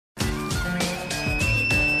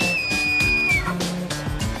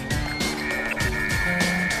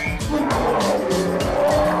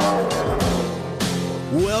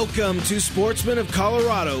Welcome to Sportsman of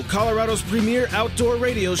Colorado, Colorado's premier outdoor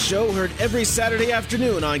radio show, heard every Saturday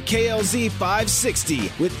afternoon on KLZ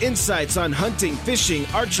 560, with insights on hunting, fishing,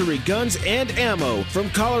 archery, guns, and ammo from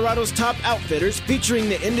Colorado's top outfitters, featuring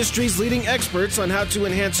the industry's leading experts on how to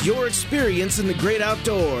enhance your experience in the great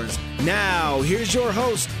outdoors. Now, here's your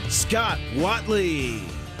host, Scott Watley.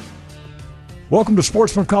 Welcome to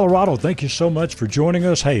Sportsman Colorado. Thank you so much for joining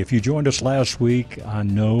us. Hey, if you joined us last week, I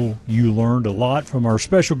know you learned a lot from our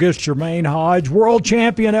special guest, Jermaine Hodge, world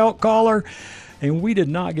champion elk caller. And we did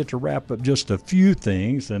not get to wrap up just a few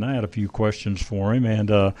things, and I had a few questions for him.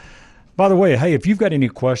 And by the way, hey, if you've got any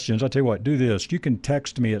questions, I'll tell you what, do this. You can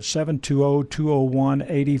text me at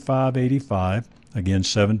 720-201-8585. Again,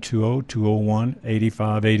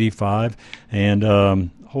 720-201-8585. And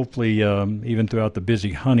hopefully, even throughout the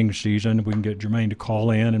busy hunting season, we can get Jermaine to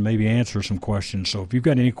call in and maybe answer some questions. So if you've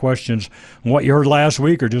got any questions on what you heard last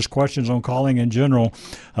week or just questions on calling in general,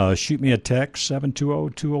 shoot me a text,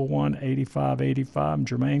 720-201-8585.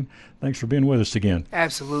 Jermaine, thanks for being with us again.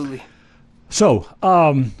 Absolutely. So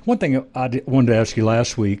one thing I wanted to ask you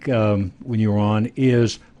last week when you were on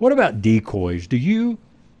is, what about decoys? Do you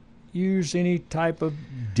use any type of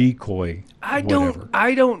decoy? I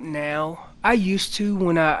don't now. I used to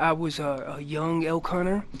when I was a young elk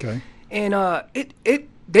hunter. Okay. And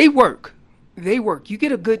they work. They work. You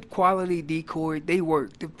get a good quality decoy, they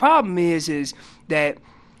work. The problem is that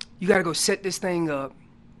you got to go set this thing up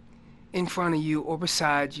in front of you or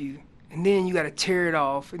beside you, and then you got to tear it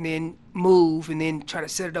off and then move and then try to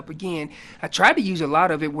set it up again. I tried to use a lot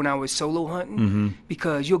of it when I was solo hunting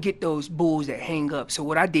because you'll get those bulls that hang up. So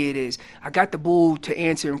what I did is I got the bull to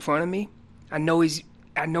answer in front of me. I know he's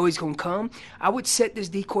going to come. I would set this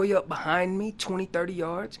decoy up behind me, 20, 30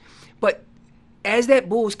 yards. But as that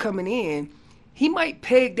bull's coming in, he might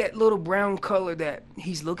peg that little brown color that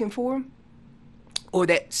he's looking for, or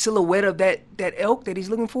that silhouette of that elk that he's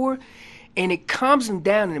looking for, and it calms him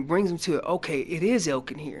down and it brings him to, okay, it is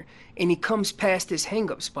elk in here. And he comes past this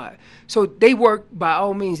hang-up spot. So they work, by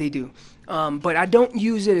all means they do. But I don't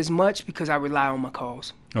use it as much because I rely on my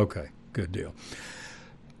calls. Okay, good deal.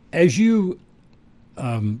 As you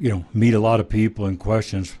meet a lot of people and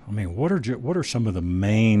questions, I mean, what are some of the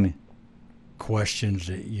main questions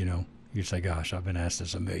that, you say, gosh, I've been asked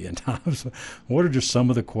this a million times. What are just some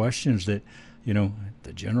of the questions that,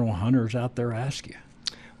 the general hunters out there ask you?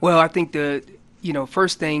 Well, I think the,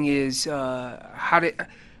 first thing is how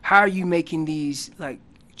are you making these, like,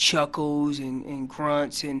 chuckles and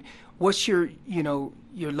grunts, and what's your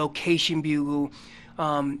location bugle?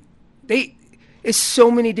 It's so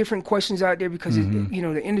many different questions out there because,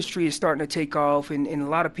 the industry is starting to take off, and a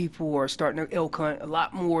lot of people are starting to elk hunt a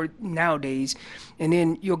lot more nowadays. And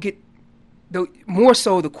then you'll get, more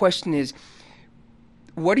so the question is,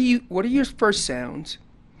 what are your first sounds,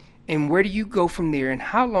 and where do you go from there, and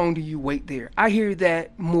how long do you wait there? I hear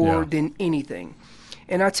that more than anything.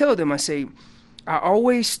 And I tell them, I say, I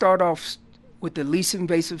always start off with the least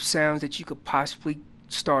invasive sounds that you could possibly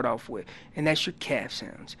start off with, and that's your calf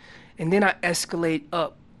sounds. And then I escalate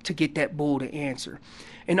up to get that bull to answer.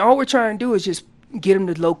 And all we're trying to do is just get him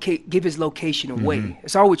to give his location away.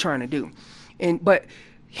 That's all we're trying to do. But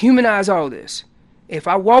humanize all this. If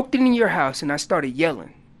I walked in your house and I started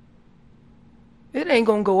yelling, it ain't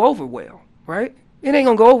going to go over well, right? It ain't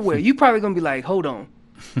going to go over well. You probably going to be like, hold on.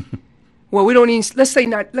 Well, we don't even, let's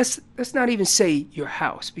not even say your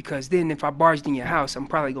house, because then if I barged in your house, I'm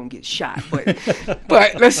probably going to get shot. But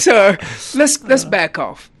let's back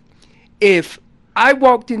off. If I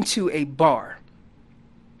walked into a bar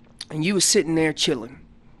and you was sitting there chilling,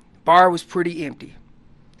 bar was pretty empty,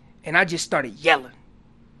 and I just started yelling,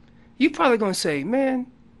 you probably going to say, man,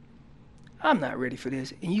 I'm not ready for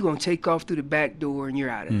this. And you're going to take off through the back door and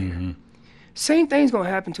you're out of there. Same thing's going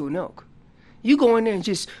to happen to an elk. You go in there and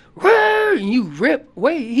just, roar, and you rip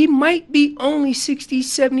away. He might be only 60,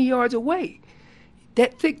 70 yards away.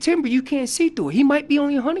 That thick timber, you can't see through it. He might be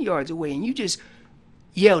only 100 yards away, and you just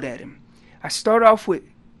yelled at him. I start off with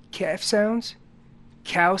calf sounds,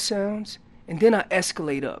 cow sounds, and then I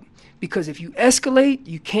escalate up. Because if you escalate,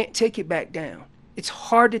 you can't take it back down. It's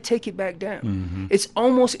hard to take it back down. It's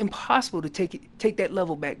almost impossible to take that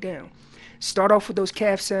level back down. Start off with those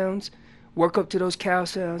calf sounds, work up to those cow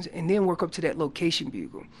sounds, and then work up to that location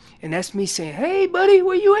bugle. And that's me saying, hey, buddy,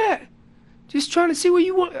 where you at? Just trying to see where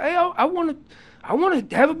you want. Hey, I want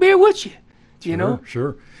to have a beer with you, you know?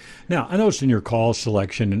 Sure. Now, I noticed in your call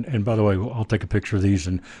selection, and by the way, I'll take a picture of these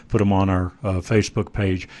and put them on our Facebook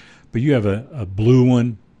page, but you have a blue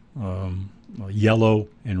one, yellow,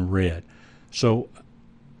 and red. So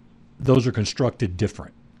those are constructed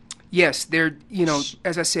different. Yes, they're,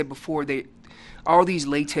 as I said before, all these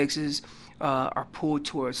latexes are pulled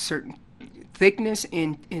to a certain thickness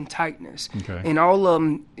and tightness. Okay. And all of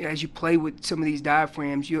them, as you play with some of these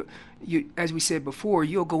diaphragms, you as we said before,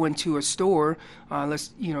 you'll go into a store.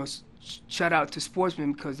 Shout out to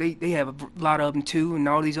Sportsman because they have a lot of them too, and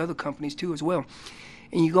all these other companies too as well.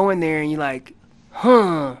 And you go in there and you're like,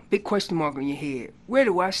 big question mark on your head. Where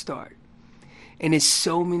do I start? And it's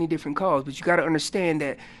so many different calls, but you got to understand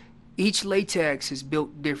that each latex is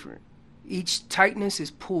built different. Each tightness is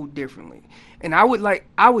pulled differently. And I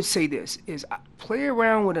would say this is play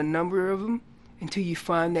around with a number of them until you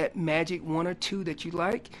find that magic one or two that you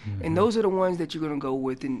like. Mm-hmm. And those are the ones that you're going to go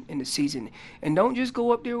with in the season. And don't just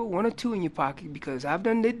go up there with one or two in your pocket, because I've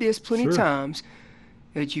did this plenty of times.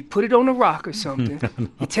 That you put it on a rock or something,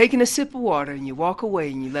 you're taking a sip of water and you walk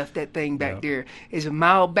away and you left that thing back there. It's a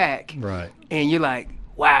mile back. Right. And you're like,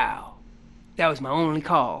 wow, that was my only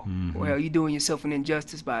call. Mm-hmm. Well, you're doing yourself an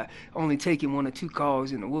injustice by only taking one or two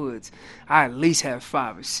calls in the woods. I at least have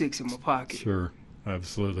 5 or 6 in my pocket. Sure,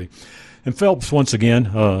 absolutely. And Phelps, once again,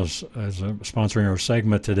 as sponsoring our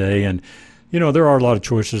segment today. And, there are a lot of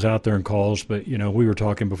choices out there in calls, but, we were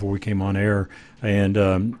talking before we came on air,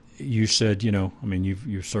 and you said,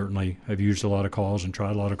 you certainly have used a lot of calls and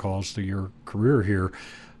tried a lot of calls through your career here,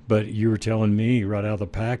 but you were telling me right out of the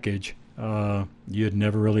package you had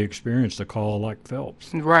never really experienced a call like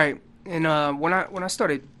Phelps. Right. And when I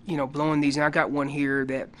started, blowing these, and I got one here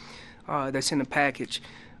that's in the package.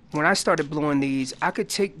 When I started blowing these, I could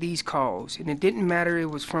take these calls, and it didn't matter.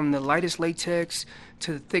 It was from the lightest latex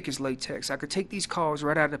to the thickest latex. I could take these calls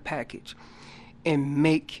right out of the package and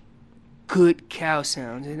make good cow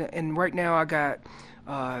sounds. And right now I got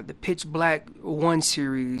the Pitch Black 1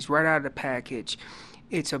 series right out of the package.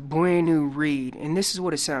 It's a brand new reed, and this is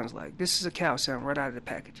what it sounds like. This is a cow sound right out of the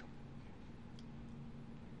package.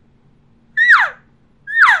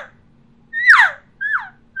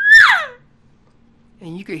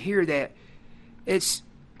 And you can hear that it's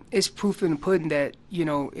proof in the pudding that,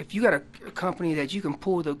 if you got a company that you can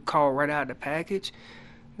pull the call right out of the package,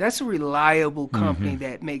 that's a reliable company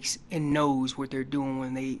that makes and knows what they're doing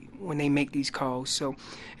when they make these calls. So,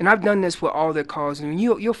 and I've done this with all their calls, and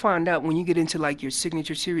you'll find out when you get into like your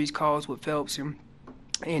signature series calls with Phelps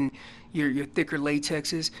and your thicker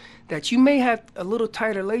latexes that you may have a little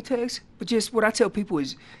tighter latex, but just what I tell people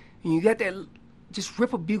is, when you got that, just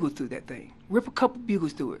rip a bugle through that thing. Rip a couple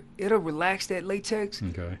bugles through it. It'll relax that latex,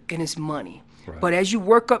 and it's money. Right. But as you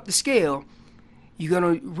work up the scale, you're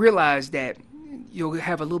going to realize that you'll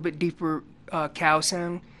have a little bit deeper cow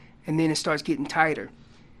sound, and then it starts getting tighter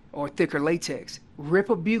or thicker latex. Rip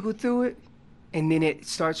a bugle through it, and then it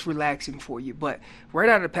starts relaxing for you. But right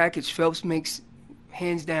out of the package, Phelps makes,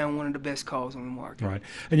 hands down, one of the best calls on the market. Right.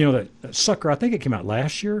 And that sucker, I think it came out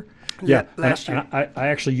last year. Yeah, last year. I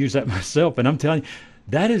actually use that myself, and I'm telling you,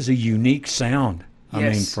 that is a unique sound. I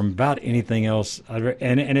mean, from about anything else.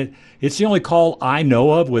 And it's the only call I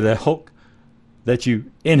know of with a hook that you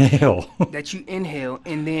inhale.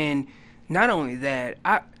 And then not only that,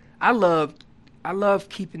 I love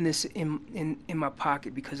keeping this in my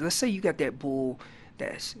pocket, because let's say you got that bull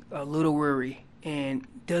that's a little worried and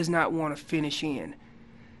does not want to finish in.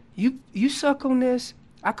 You suck on this.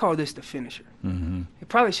 I call this the finisher. Mm-hmm. It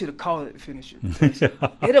probably should have called it the finisher.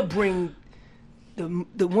 It'll bring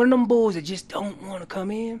the one of them bulls that just don't want to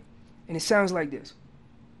come in, and it sounds like this.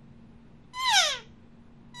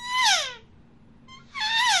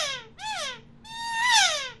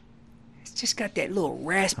 It's just got that little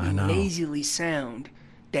raspy, nasally sound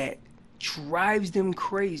that drives them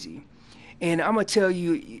crazy. And I'm gonna tell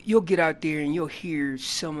you, you'll get out there and you'll hear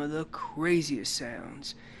some of the craziest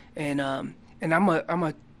sounds. And I'm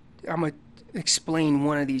gonna explain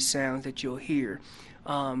one of these sounds that you'll hear.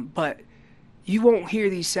 But you won't hear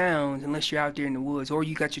these sounds unless you're out there in the woods, or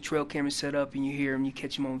you got your trail camera set up and you hear them, you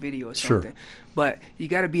catch them on video or something. Sure. But you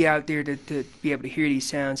got to be out there to be able to hear these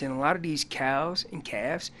sounds. And a lot of these cows and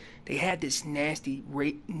calves, they had this nasty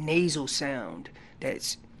nasal sound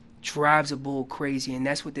that drives a bull crazy, and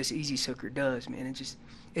that's what this Easy Sucker does, man.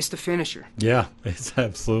 It's the finisher. Yeah, it's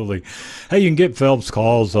absolutely. Hey, you can get Phelps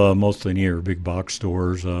calls mostly near big box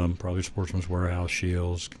stores, probably Sportsman's Warehouse,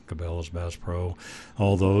 Shields, Cabela's, Bass Pro,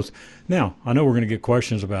 all those. Now, I know we're going to get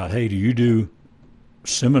questions about, hey, do you do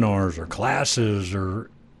seminars or classes or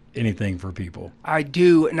anything for people? I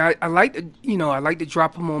do, and I like to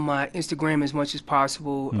drop them on my Instagram as much as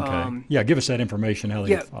possible. Okay. Give us that information. How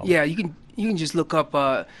they follow. Yeah, you can just look up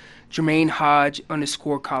Jermaine Hodge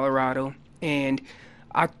 _Colorado, and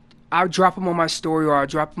I'll drop them on my story, or I'll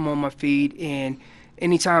drop them on my feed, and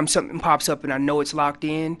anytime something pops up and I know it's locked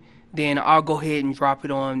in, then I'll go ahead and drop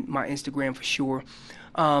it on my Instagram for sure.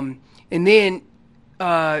 And then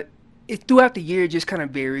Throughout the year, it just kind of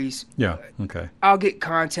varies. Yeah. Okay. I'll get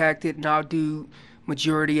contacted, and I'll do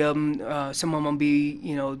majority of them. Some of them will be,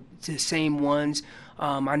 the same ones.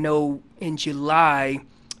 I know in July,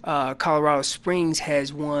 Colorado Springs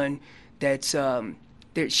has one that's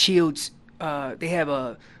that Shields. They have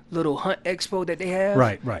a little hunt expo that they have.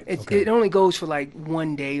 Right. It only goes for like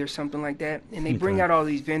 1 day or something like that, and they bring out all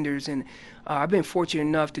these vendors. And I've been fortunate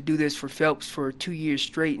enough to do this for Phelps for 2 years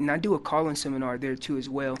straight, and I do a calling seminar there too as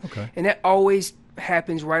well. Okay. And that always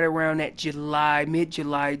happens right around that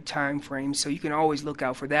mid-July time frame, so you can always look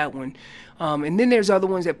out for that one. And then there's other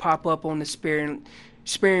ones that pop up on the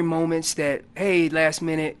sparing moments that, hey, last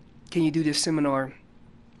minute, can you do this seminar?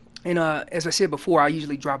 And as I said before, I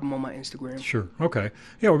usually drop them on my Instagram. Sure. Okay.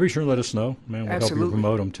 Yeah, well, be sure to let us know. Man, we'll help you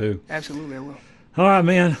promote them too. Absolutely, I will. All right,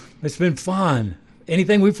 man. It's been fun.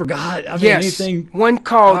 Anything we forgot? Yes. Anything? One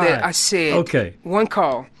call that I said. Okay. One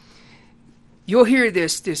call. You'll hear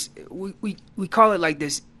this. We call it like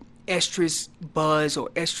this estrus buzz or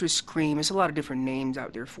estrus scream. There's a lot of different names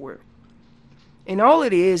out there for it. And all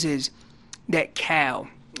it is that cow.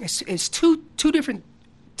 It's two different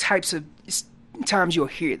types of times you'll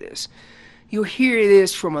hear this. You'll hear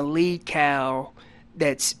this from a lead cow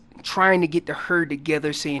that's trying to get the herd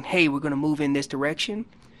together, saying, hey, we're going to move in this direction.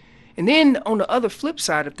 And then on the other flip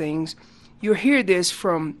side of things, you'll hear this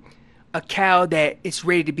from a cow that is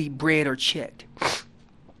ready to be bred or checked.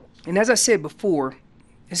 And as I said before,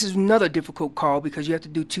 this is another difficult call because you have to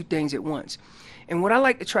do two things at once. And what I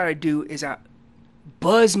like to try to do is I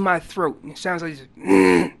buzz my throat. And it sounds like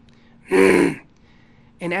this.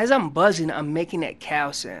 And as I'm buzzing, I'm making that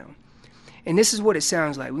cow sound. And this is what it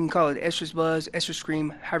sounds like. We can call it estrus buzz, estrus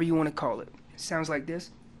scream, however you want to call it. It sounds like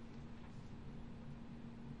this.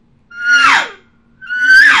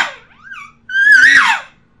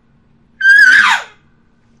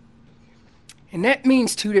 And that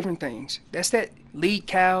means two different things. That's that lead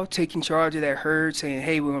cow taking charge of that herd, saying,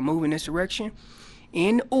 hey, we're going to move in this direction.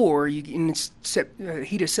 Or you get in the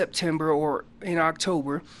heat of September or in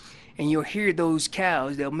October, and you'll hear those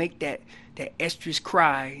cows, they'll make that estrus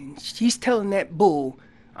cry. And she's telling that bull,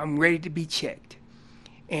 I'm ready to be checked.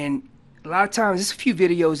 And a lot of times, there's a few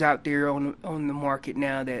videos out there on the market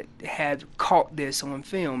now that have caught this on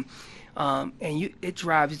film. And it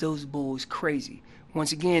drives those bulls crazy.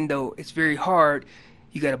 Once again, though, it's very hard.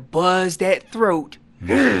 You got to buzz that throat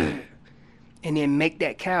and then make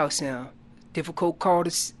that cow sound. Difficult call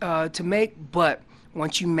to make, but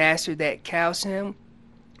once you master that cow sound,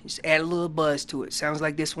 just add a little buzz to it. Sounds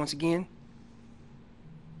like this once again.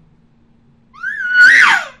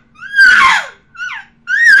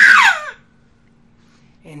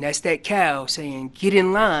 And that's that cow saying, get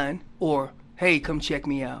in line, or, hey, come check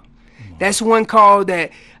me out. That's one call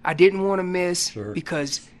that I didn't want to miss. Sure.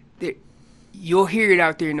 Because you'll hear it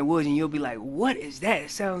out there in the woods, and you'll be like, what is that?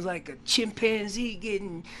 It sounds like a chimpanzee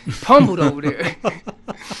getting pummeled over there.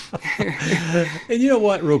 And you know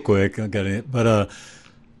what, real quick, I got it, but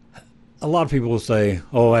a lot of people will say,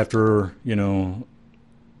 oh, after,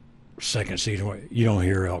 second season, you don't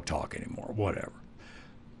hear elk talk anymore, whatever.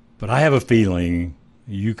 But I have a feeling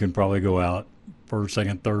you can probably go out first,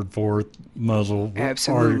 second, third, fourth, muzzle.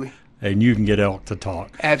 Absolutely. And you can get elk to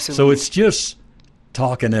talk. Absolutely. So it's just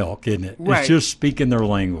talking elk, isn't it? Right. It's just speaking their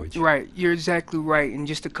language. Right. You're exactly right. And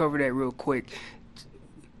just to cover that real quick,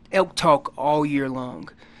 elk talk all year long.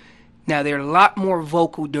 Now, they're a lot more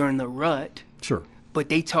vocal during the rut. Sure. But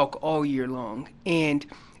they talk all year long. And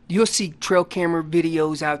you'll see trail camera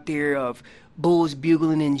videos out there of bulls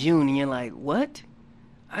bugling in June, and you're like, what?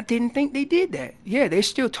 I didn't think they did that. Yeah, they're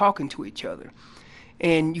still talking to each other.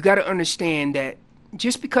 And you got to understand that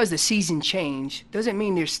just because the season changed doesn't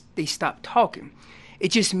mean they stopped talking. It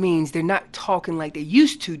just means they're not talking like they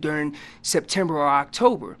used to during September or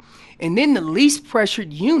October. And then the least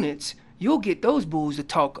pressured units, you'll get those bulls to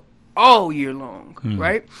talk all year long,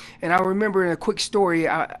 right? And I remember in a quick story,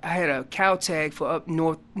 I had a cow tag for up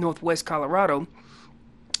northwest Colorado,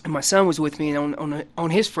 and my son was with me on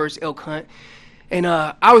his first elk hunt. And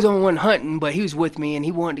I was on one hunting, but he was with me, and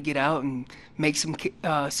he wanted to get out and make some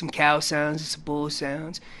cow sounds and some bull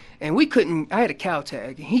sounds. And we couldn't. I had a cow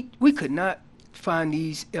tag, and we could not find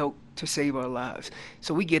these elk to save our lives.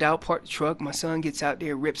 So we get out, park the truck. My son gets out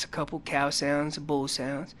there, rips a couple cow sounds and bull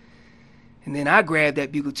sounds. And then I grab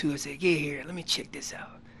that bugle too and say, get here, let me check this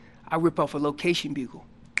out. I rip off a location bugle.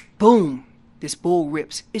 Boom, this bull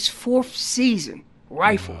rips. It's fourth season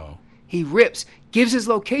rifle. Wow. He rips, gives his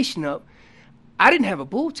location up. I didn't have a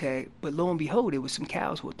bull tag, but lo and behold, there was some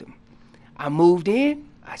cows with him. I moved in,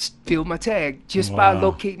 I filled my tag just by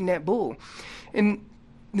locating that bull. And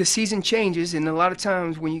the season changes, and a lot of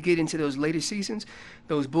times when you get into those later seasons,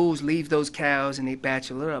 those bulls leave those cows and they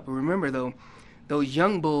bachelor up. But remember, though, those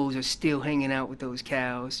young bulls are still hanging out with those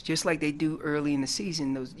cows, just like they do early in the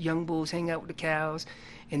season. Those young bulls hang out with the cows,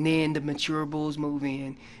 and then the mature bulls move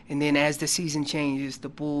in. And then as the season changes, the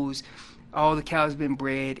bulls, all the cows have been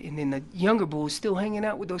bred, and then the younger bulls still hanging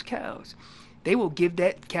out with those cows. They will give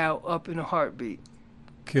that cow up in a heartbeat.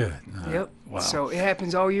 Good. Yep. Wow. So it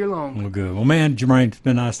happens all year long. Well, good. Well, man, Jermaine, it's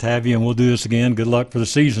been nice to have you, and we'll do this again. Good luck for the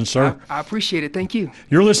season, sir. I appreciate it. Thank you.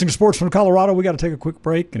 You're listening to Sports from Colorado. We got to take a quick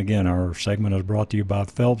break. And again, our segment is brought to you by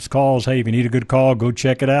Phelps Calls. Hey, if you need a good call, go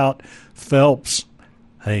check it out. Phelps,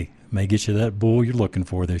 hey, may get you that bull you're looking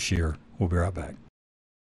for this year. We'll be right back.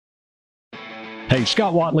 Hey,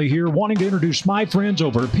 Scott Watley here, wanting to introduce my friends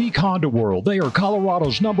over at Peak Honda World. They are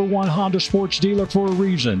Colorado's #1 Honda sports dealer for a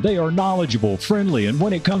reason. They are knowledgeable, friendly, and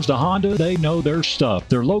when it comes to Honda, they know their stuff.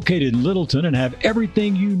 They're located in Littleton and have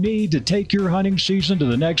everything you need to take your hunting season to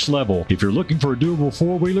the next level. If you're looking for a durable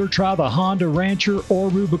four-wheeler, try the Honda Rancher or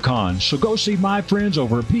Rubicon. So go see my friends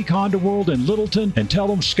over at Peak Honda World in Littleton and tell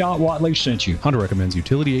them Scott Watley sent you. Honda recommends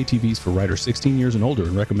utility ATVs for riders 16 years and older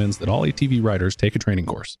and recommends that all ATV riders take a training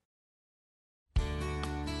course.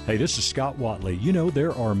 Hey, this is Scott Watley. You know,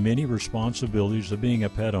 there are many responsibilities of being a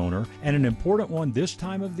pet owner, and an important one this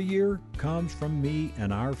time of the year comes from me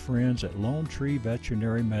and our friends at Lone Tree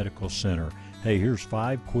Veterinary Medical Center. Hey, here's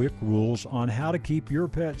 5 quick rules on how to keep your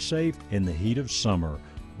pet safe in the heat of summer.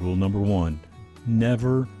 Rule number 1,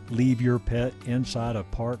 never leave your pet inside a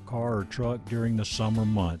parked car or truck during the summer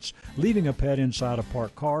months. Leaving a pet inside a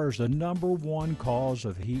parked car is the #1 cause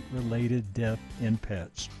of heat-related death in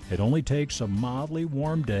pets. It only takes a mildly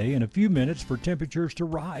warm day and a few minutes for temperatures to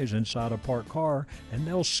rise inside a parked car, and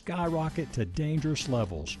they'll skyrocket to dangerous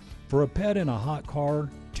levels. For a pet in a hot car,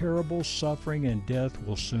 terrible suffering and death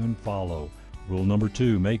will soon follow. Rule number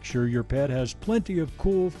 2, make sure your pet has plenty of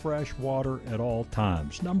cool, fresh water at all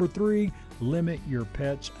times. Number 3, limit your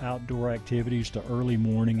pet's outdoor activities to early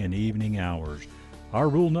morning and evening hours. Our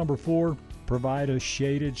rule number 4, provide a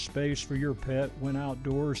shaded space for your pet when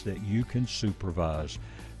outdoors that you can supervise.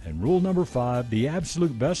 And rule number 5, the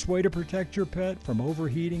absolute best way to protect your pet from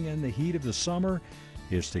overheating in the heat of the summer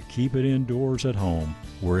is to keep it indoors at home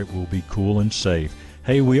where it will be cool and safe.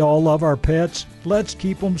 Hey, we all love our pets. Let's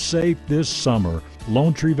keep them safe this summer.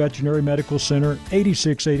 Lone Tree Veterinary Medical Center,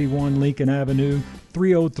 8681 Lincoln Avenue,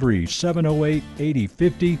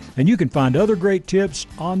 303-708-8050. And you can find other great tips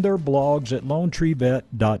on their blogs at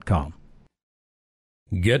lonetreevet.com.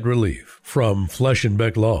 Get relief from Flesh and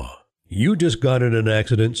Beck Law. You just got in an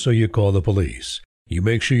accident, so you call the police. You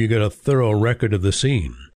make sure you get a thorough record of the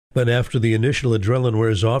scene. Then after the initial adrenaline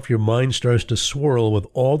wears off, your mind starts to swirl with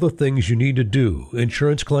all the things you need to do,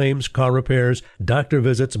 insurance claims, car repairs, doctor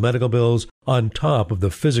visits, medical bills, on top of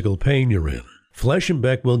the physical pain you're in. Flesh and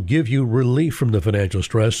Beck will give you relief from the financial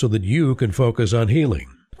stress so that you can focus on healing.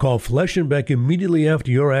 Call Flesh and Beck immediately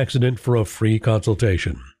after your accident for a free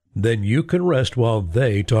consultation. Then you can rest while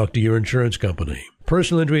they talk to your insurance company.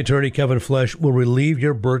 Personal injury attorney Kevin Flesh will relieve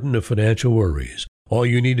your burden of financial worries. All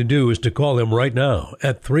you need to do is to call him right now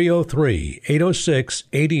at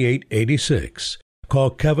 303-806-8886. Call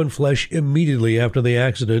Kevin Flesh immediately after the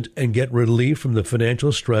accident and get relief from the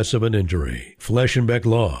financial stress of an injury. Flesh and Beck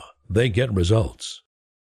Law. They get results.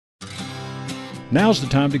 Now's the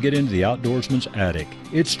time to get into the Outdoorsman's Attic.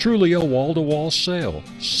 It's truly a wall-to-wall sale.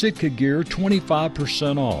 Sitka gear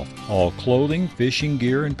 25% off. All clothing, fishing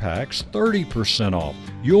gear, and packs 30% off.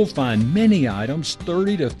 You'll find many items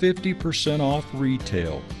 30 to 50% off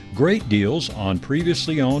retail. Great deals on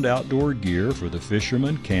previously owned outdoor gear for the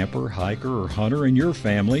fisherman, camper, hiker, or hunter in your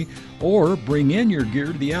family, or bring in your gear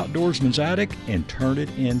to the Outdoorsman's Attic and turn it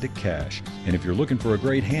into cash. And if you're looking for a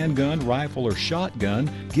great handgun, rifle, or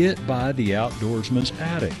shotgun, get by the Outdoorsman's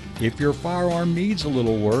Attic. If your firearm needs a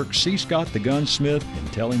little work, see Scott the gunsmith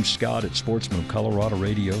and tell him Scott at Sportsman of Colorado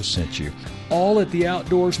Radio sent you. All at the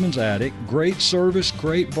Outdoorsman's Attic. Great service,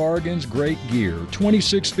 great bargains, great gear.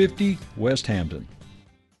 2650 West Hampton.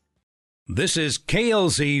 This is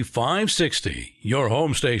KLZ 560, your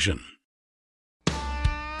home station.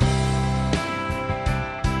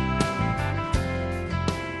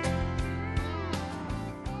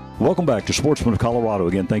 Welcome back to Sportsman of Colorado.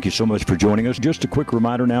 Again, thank you so much for joining us. Just a quick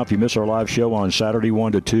reminder now, if you miss our live show on Saturday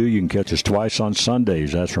 1 to 2, you can catch us twice on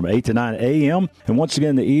Sundays. That's from 8 to 9 a.m. And once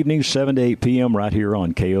again, the evening, 7 to 8 p.m. right here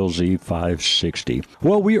on KLZ 560.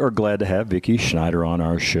 Well, we are glad to have Vicki Schneider on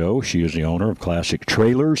our show. She is the owner of Classic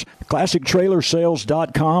Trailers.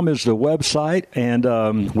 ClassicTrailersales.com is the website,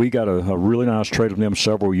 and we got a really nice trailer from them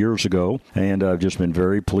several years ago, and I've just been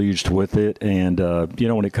very pleased with it. And,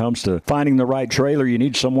 when it comes to finding the right trailer, you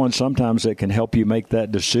need someone sometimes that can help you make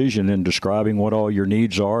that decision in describing what all your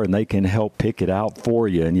needs are, and they can help pick it out for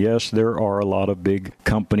you. And yes, there are a lot of big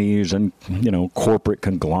companies and, corporate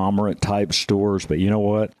conglomerate type stores, but you know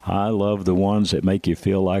what? I love the ones that make you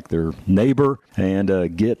feel like their neighbor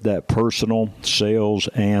and get that personal sales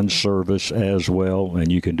and service as well.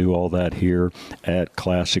 And you can do all that here at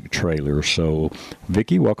Classic Trailers. So,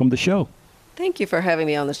 Vicki, welcome to the show. Thank you for having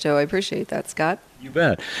me on the show. I appreciate that, Scott. You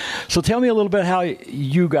bet. So tell me a little bit how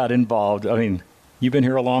you got involved. I mean, you've been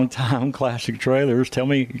here a long time, Classic Trailers. Tell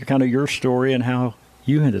me kind of your story and how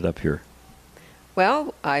you ended up here.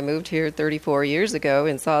 Well, I moved here 34 years ago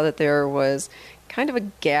and saw that there was kind of a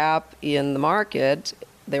gap in the market.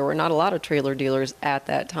 There were not a lot of trailer dealers at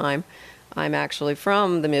that time. I'm actually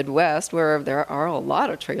from the Midwest, where there are a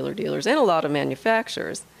lot of trailer dealers and a lot of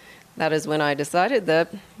manufacturers. That is when I decided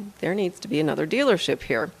that there needs to be another dealership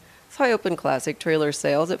here. So I opened Classic Trailer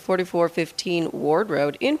Sales at 4415 Ward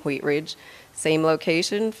Road in Wheat Ridge. Same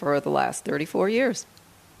location for the last 34 years.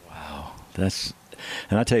 Wow. And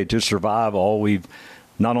I tell you, to survive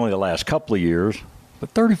not only the last couple of years,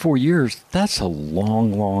 but 34 years, that's a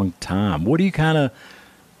long, long time. What do you kind of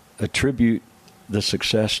attribute the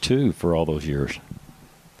success to for all those years?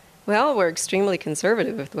 Well, we're extremely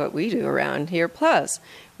conservative with what we do around here. Plus,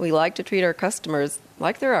 we like to treat our customers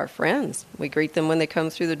like they're our friends. We greet them when they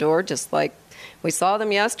come through the door just like we saw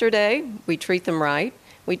them yesterday. We treat them right.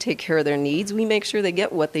 We take care of their needs. We make sure they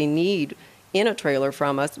get what they need in a trailer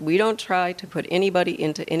from us. We don't try to put anybody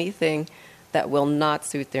into anything that will not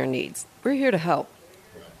suit their needs. We're here to help.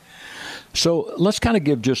 So let's kind of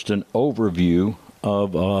give just an overview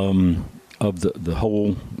of the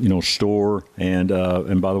whole store, and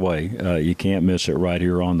by the way, you can't miss it right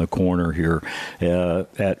here on the corner here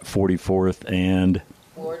at 44th and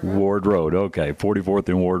Ward Road. Okay, 44th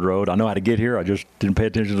and Ward Road. I know how to get here. I just didn't pay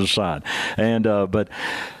attention to the sign. And but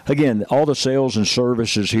again, all the sales and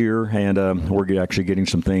service is here, and we're actually getting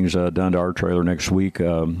some things done to our trailer next week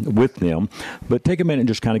with them. But take a minute and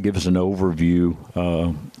just kind of give us an overview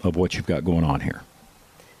of what you've got going on here.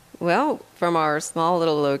 Well, from our small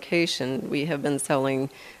little location, we have been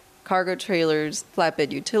selling cargo trailers,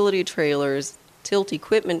 flatbed utility trailers, tilt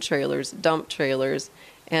equipment trailers, dump trailers,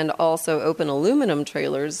 and also open aluminum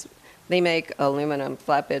trailers. They make aluminum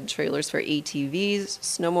flatbed trailers for ATVs,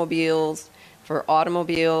 snowmobiles, for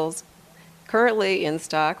automobiles. Currently in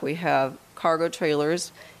stock, we have cargo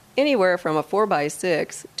trailers anywhere from a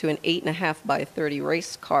 4x6 to an 8.5x30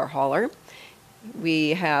 race car hauler.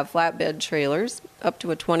 We have flatbed trailers up to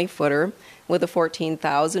a 20-footer with a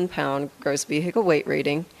 14,000-pound gross vehicle weight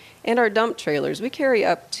rating. And our dump trailers, we carry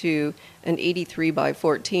up to an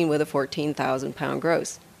 83x14 with a 14,000-pound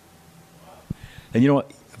gross. And you know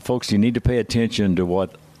what, folks, you need to pay attention to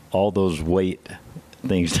what all those weight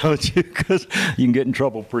things, don't you? Because you can get in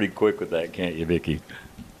trouble pretty quick with that, can't you, Vicki?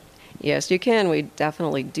 Yes, you can. We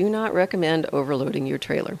definitely do not recommend overloading your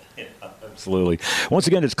trailer. Yeah. Absolutely. Once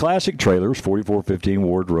again, it's Classic Trailers, 4415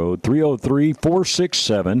 Ward Road,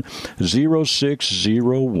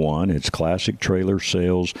 303-467-0601. It's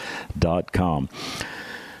ClassicTrailersales.com.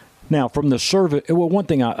 Now, from the service, well, one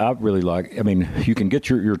thing I really like, I mean, you can get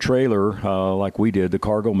your trailer like we did, the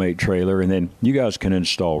Cargo Mate trailer, and then you guys can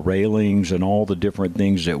install railings and all the different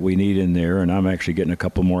things that we need in there, and I'm actually getting a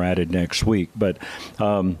couple more added next week. But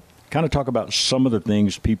kind of talk about some of the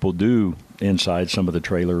things people do inside some of the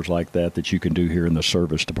trailers like that you can do here in the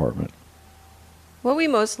service department. What we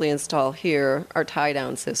mostly install here are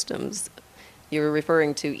tie-down systems. You're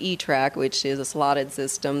referring to E-Track, which is a slotted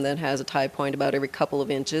system that has a tie point about every couple of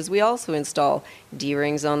inches. We also install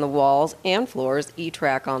D-rings on the walls and floors,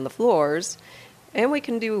 E-Track on the floors, and we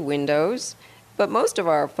can do windows. But most of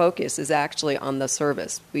our focus is actually on the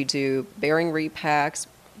service. We do bearing repacks.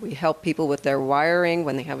 We help people with their wiring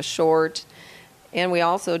when they have a short, and we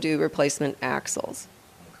also do replacement axles.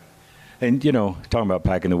 And, talking about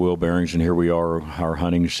packing the wheel bearings, and here we are, our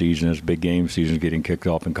hunting season, this big game season is getting kicked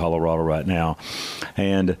off in Colorado right now.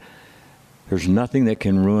 And there's nothing that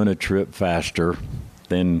can ruin a trip faster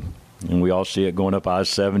than, and we all see it going up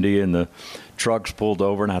I-70 and the trucks pulled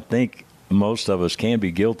over, and I think most of us can be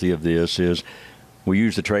guilty of this, is we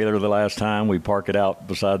use the trailer the last time, we park it out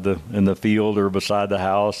in the field or beside the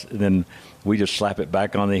house, and then we just slap it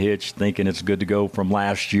back on the hitch thinking it's good to go from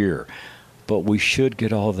last year. But we should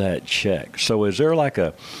get all that checked. So is there like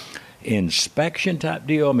a inspection type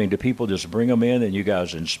deal? I mean, do people just bring them in and you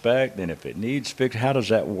guys inspect, and if it needs fixed, how does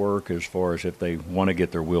that work as far as if they want to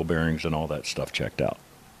get their wheel bearings and all that stuff checked out?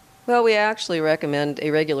 Well, we actually recommend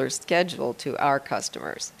a regular schedule to our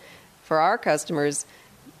customers. For our customers,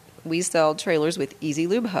 we sell trailers with easy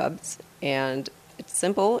lube hubs, and it's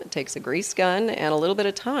simple. It takes a grease gun and a little bit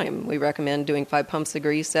of time. We recommend doing 5 pumps of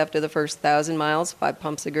grease after the first 1,000 miles, 5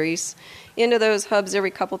 pumps of grease into those hubs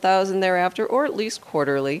every couple thousand thereafter, or at least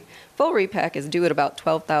quarterly. Full repack is due at about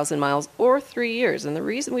 12,000 miles or 3 years. And the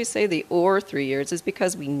reason we say the or 3 years is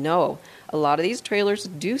because we know a lot of these trailers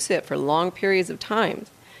do sit for long periods of time.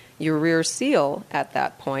 Your rear seal at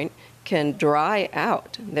that point can dry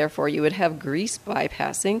out. Therefore, you would have grease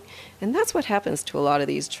bypassing. And that's what happens to a lot of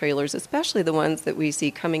these trailers, especially the ones that we see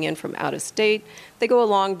coming in from out of state. They go a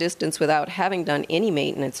long distance without having done any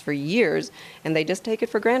maintenance for years, and they just take it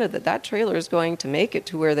for granted that that trailer is going to make it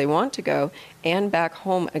to where they want to go and back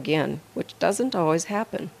home again, which doesn't always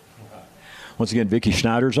happen. Once again, Vicki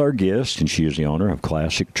Schneider's our guest, and she is the owner of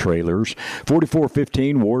Classic Trailers,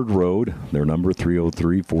 4415 Ward Road. Their number,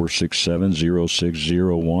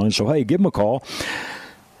 303-467-0601. So, hey, give them a call.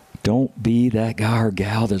 Don't be that guy or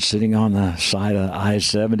gal that's sitting on the side of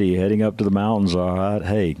I-70 heading up to the mountains, all right?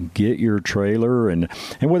 Hey, get your trailer, and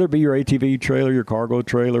whether it be your ATV trailer, your cargo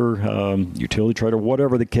trailer, utility trailer,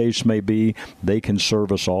 whatever the case may be, they can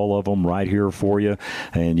service all of them right here for you,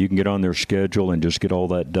 and you can get on their schedule and just get all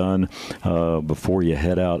that done before you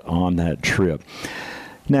head out on that trip.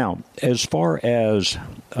 Now, as far as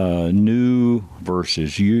new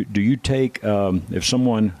versus, do you take, if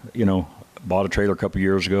someone, bought a trailer a couple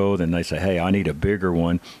years ago, then they say, hey, I need a bigger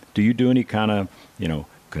one. Do you do any kind of,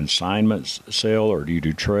 consignment sale, or do you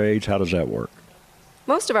do trades? How does that work?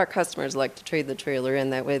 Most of our customers like to trade the trailer in.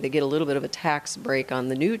 That way they get a little bit of a tax break on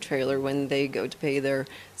the new trailer when they go to pay their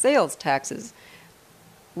sales taxes.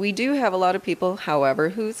 We do have a lot of people, however,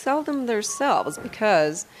 who sell them themselves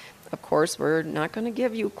because, of course, we're not going to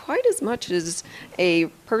give you quite as much as a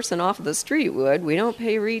person off the street would. We don't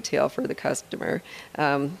pay retail for the customer.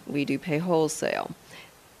 We do pay wholesale.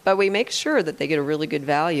 But we make sure that they get a really good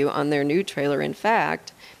value on their new trailer. In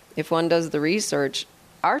fact, if one does the research,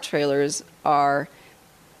 our trailers are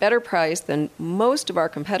better priced than most of our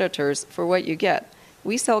competitors for what you get.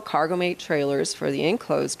 We sell Cargomate trailers for the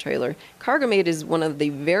enclosed trailer. Cargomate is one of the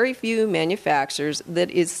very few manufacturers that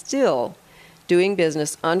is still doing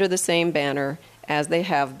business under the same banner as they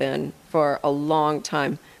have been for a long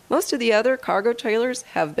time. Most of the other cargo trailers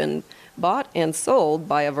have been bought and sold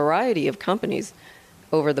by a variety of companies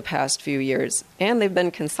over the past few years, and they've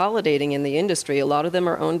been consolidating in the industry. A lot of them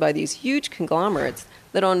are owned by these huge conglomerates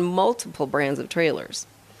that own multiple brands of trailers.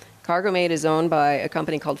 Cargomate is owned by a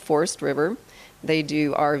company called Forest River. They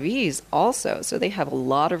do RVs also, so they have a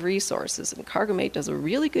lot of resources, and Cargomate does a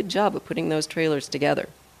really good job of putting those trailers together.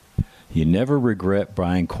 You never regret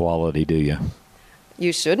buying quality, do you?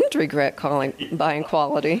 You shouldn't regret buying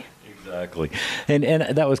quality. Exactly.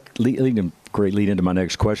 And that was great lead into my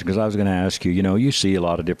next question, because I was going to ask you, you see a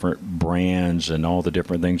lot of different brands and all the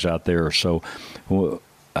different things out there. So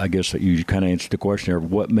I guess that you kind of answered the question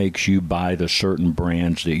of what makes you buy the certain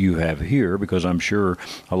brands that you have here, because I'm sure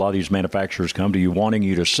a lot of these manufacturers come to you wanting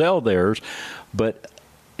you to sell theirs, but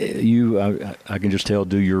I can just tell,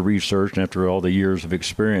 do your research, and after all the years of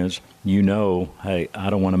experience, hey, I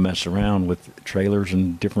don't want to mess around with trailers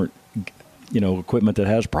and different, equipment that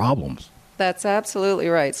has problems. That's absolutely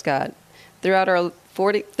right, Scott. Throughout our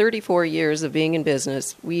 34 years of being in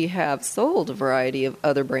business, we have sold a variety of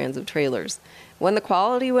other brands of trailers. When the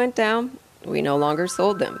quality went down, we no longer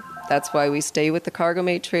sold them. That's why we stay with the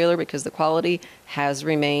Cargomate trailer, because the quality has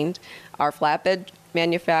remained. Our flatbed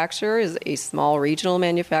manufacturer is a small regional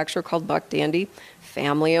manufacturer called Buck Dandy,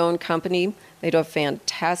 family-owned company. They do a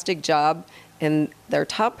fantastic job, and their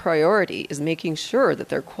top priority is making sure that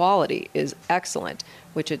their quality is excellent,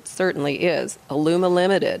 which it certainly is. Aluma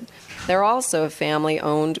Limited. They're also a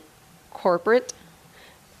family-owned corporate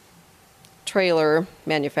trailer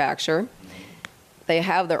manufacturer. They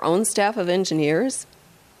have their own staff of engineers.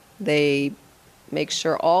 They make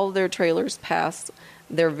sure all of their trailers pass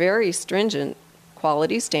their very stringent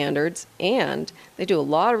quality standards, and they do a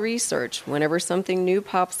lot of research. Whenever something new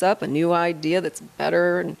pops up, a new idea that's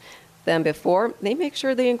better than before, they make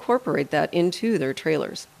sure they incorporate that into their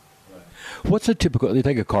trailers. What's a typical, you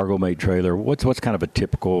take a Cargomate trailer, what's kind of a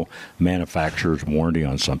typical manufacturer's warranty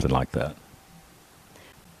on something like that?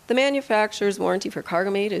 The manufacturer's warranty for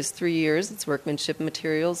Cargo-Mate is 3 years. It's workmanship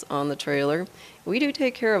materials on the trailer. We do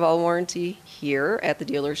take care of all warranty here at the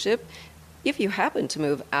dealership. If you happen to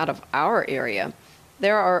move out of our area,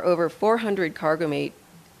 there are over 400 Cargo-Mate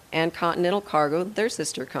and Continental Cargo, their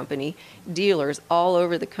sister company, dealers all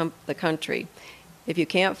over the country. If you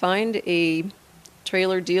can't find a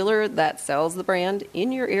trailer dealer that sells the brand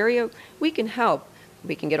in your area, we can help.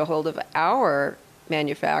 We can get a hold of our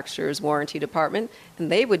manufacturer's warranty department, and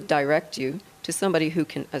they would direct you to somebody who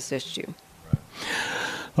can assist you.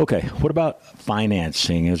 Okay, what about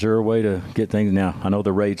financing? Is there a way to get things? Now, I know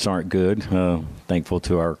the rates aren't good. Thankful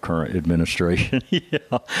to our current administration.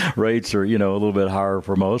 Yeah, rates are, a little bit higher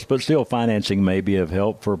for most, but still financing may be of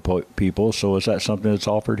help for people. So is that something that's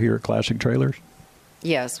offered here at Classic Trailers?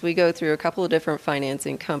 Yes, we go through a couple of different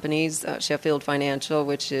financing companies. Sheffield Financial,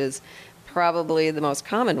 which is probably the most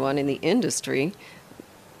common one in the industry.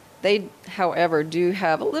 They, however, do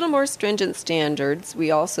have a little more stringent standards.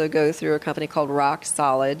 We also go through a company called Rock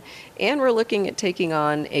Solid, and we're looking at taking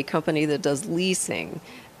on a company that does leasing.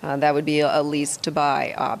 That would be a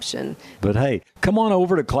lease-to-buy option. But, hey, come on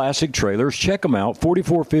over to Classic Trailers. Check them out,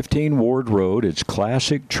 4415 Ward Road. It's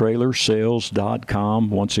ClassicTrailersales.com.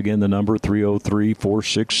 Once again, the number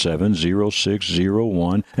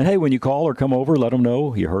 303-467-0601. And, hey, when you call or come over, let them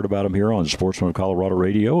know you heard about them here on Sportsman of Colorado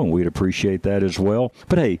Radio, and we'd appreciate that as well.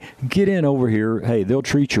 But, hey, get in over here. Hey, they'll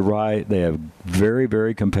treat you right. They have very,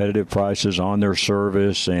 very competitive prices on their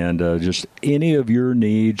service, and just any of your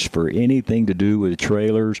needs for anything to do with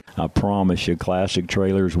trailers, I promise you, Classic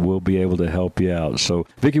Trailers will be able to help you out. So,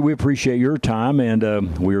 Vicki, we appreciate your time,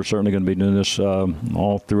 and we are certainly going to be doing this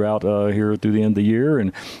all throughout here through the end of the year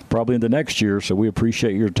and probably into next year. So we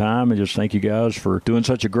appreciate your time, and just thank you guys for doing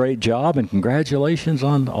such a great job, and congratulations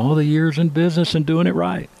on all the years in business and doing it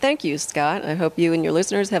right. Thank you, Scott. I hope you and your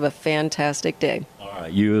listeners have a fantastic day. All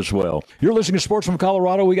right, you as well. You're listening to Sports from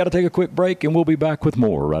Colorado. We got to take a quick break, and we'll be back with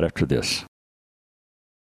more right after this.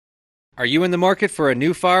 Are you in the market for a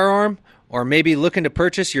new firearm, or maybe looking to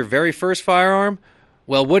purchase your very first firearm?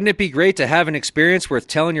 Well, wouldn't it be great to have an experience worth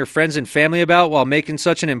telling your friends and family about while making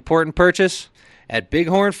such an important purchase? At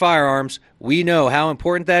Bighorn Firearms, we know how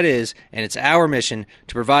important that is, and it's our mission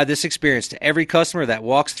to provide this experience to every customer that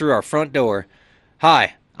walks through our front door.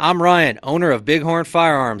 Hi, I'm Ryan, owner of Bighorn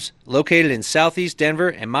Firearms, located in Southeast Denver,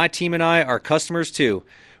 and my team and I are customers too.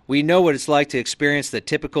 We know what it's like to experience the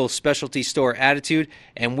typical specialty store attitude,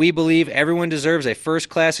 and we believe everyone deserves a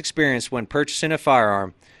first-class experience when purchasing a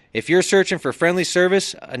firearm. If you're searching for friendly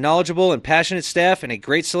service, a knowledgeable and passionate staff, and a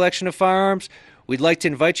great selection of firearms, we'd like to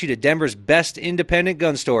invite you to Denver's best independent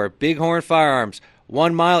gun store, Bighorn Firearms,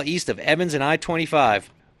 1 mile east of Evans and I-25.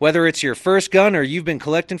 Whether it's your first gun or you've been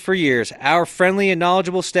collecting for years, our friendly and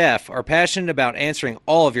knowledgeable staff are passionate about answering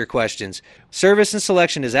all of your questions. Service and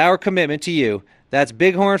selection is our commitment to you. That's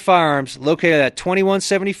Bighorn Firearms, located at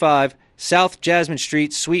 2175 South Jasmine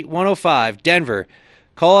Street, Suite 105, Denver.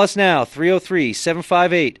 Call us now,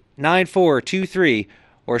 303-758-9423,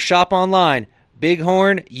 or shop online,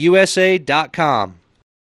 bighornusa.com.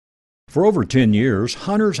 For over 10 years,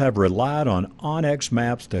 hunters have relied on onX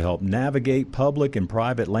Maps to help navigate public and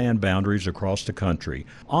private land boundaries across the country.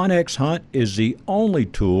 onX Hunt is the only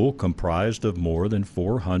tool comprised of more than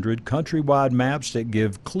 400 countrywide maps that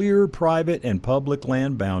give clear private and public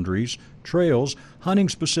land boundaries, trails,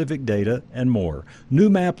 hunting-specific data, and more. New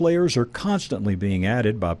map layers are constantly being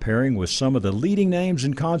added by pairing with some of the leading names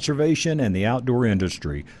in conservation and the outdoor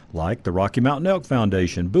industry, like the Rocky Mountain Elk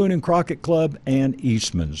Foundation, Boone and Crockett Club, and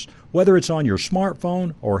Eastman's. Whether it's on your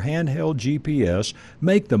smartphone or handheld GPS,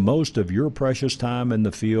 make the most of your precious time in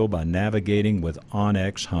the field by navigating with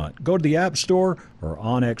onX Hunt. Go to the App Store or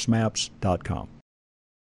onxmaps.com.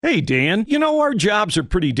 Hey, Dan, our jobs are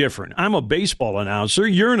pretty different. I'm a baseball announcer,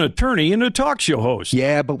 you're an attorney and a talk show host.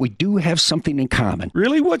 Yeah, but we do have something in common.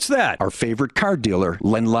 Really? What's that? Our favorite car dealer,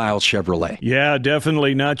 Len Lyle Chevrolet. Yeah,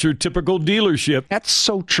 definitely not your typical dealership. That's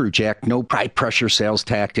so true, Jack. No high-pressure sales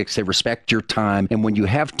tactics. They respect your time. And when you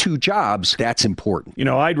have two jobs, that's important.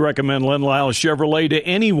 I'd recommend Len Lyle Chevrolet to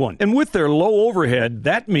anyone. And with their low overhead,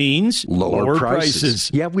 that means lower prices.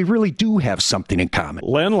 Yeah, we really do have something in common.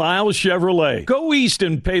 Len Lyle Chevrolet. Go east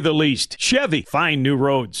and pay the least. Chevy, find new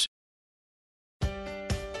roads.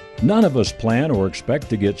 None of us plan or expect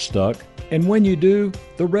to get stuck, and when you do,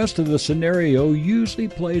 the rest of the scenario usually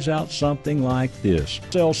plays out something like this.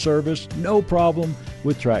 Cell service, no problem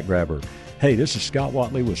with Track Grabber. Hey, this is Scott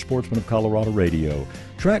Watley with Sportsman of Colorado Radio.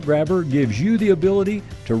 Track Grabber gives you the ability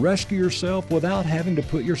to rescue yourself without having to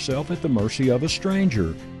put yourself at the mercy of a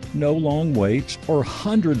stranger. No long waits or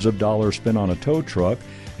hundreds of dollars spent on a tow truck,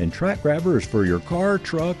 And Track Grabber is for your car,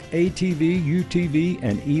 truck, ATV, UTV,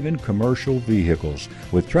 and even commercial vehicles.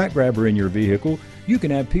 With Track Grabber in your vehicle, you can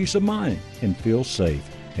have peace of mind and feel safe.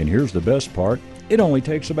 And here's the best part. It only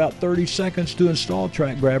takes about 30 seconds to install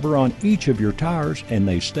Track Grabber on each of your tires, and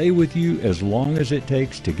they stay with you as long as it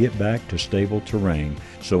takes to get back to stable terrain.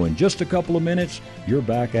 So in just a couple of minutes, you're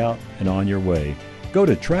back out and on your way. Go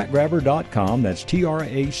to trackgrabber.com, that's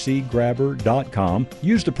TRACgrabber.com.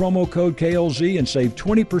 Use the promo code KLZ and save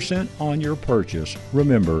 20% on your purchase.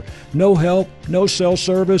 Remember, no help, no cell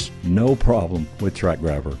service, no problem with Track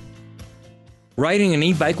Grabber. Riding an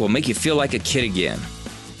e-bike will make you feel like a kid again.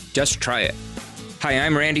 Just try it. Hi,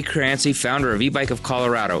 I'm Randy Crancy, founder of E-Bike of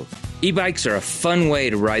Colorado. E-bikes are a fun way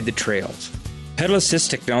to ride the trails. Pedal assist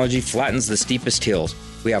technology flattens the steepest hills.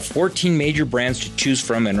 We have 14 major brands to choose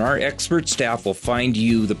from, and our expert staff will find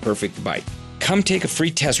you the perfect bike. Come take a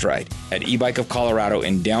free test ride at E-Bike of Colorado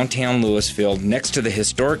in downtown Louisville next to the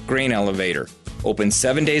historic grain elevator. Open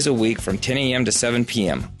 7 days a week from 10 a.m. to 7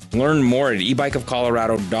 p.m. Learn more at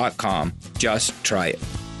ebikeofcolorado.com. Just try it.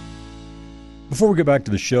 Before we get back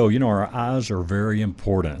to the show, you know, our eyes are very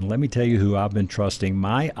important. And let me tell you who I've been trusting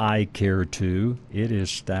my eye care to. It is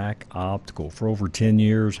Stack Optical. For over 10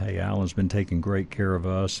 years, hey, Alan's been taking great care of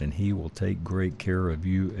us, and he will take great care of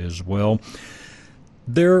you as well.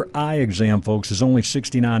 Their eye exam, folks, is only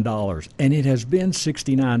 $69, and it has been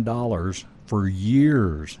 $69 for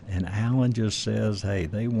years. And Alan just says, hey,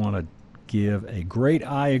 they want to give a great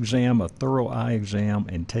eye exam, a thorough eye exam,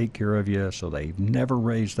 and take care of you, so they've never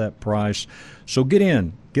raised that price. So get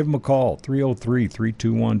in. Give them a call,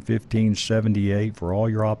 303-321-1578 for all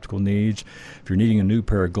your optical needs. If you're needing a new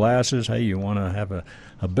pair of glasses, hey, you want to have a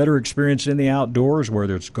better experience in the outdoors,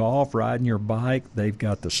 whether it's golf, riding your bike, they've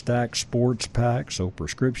got the Stack Sports Pack, so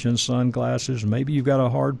prescription sunglasses. Maybe you've got a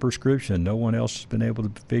hard prescription no one else has been able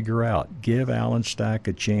to figure out. Give Alan Stack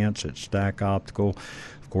a chance at Stack Optical.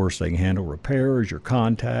 Of course, they can handle repairs, your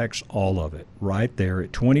contacts, all of it, right there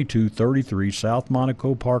at 2233 South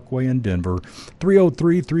Monaco Parkway in Denver.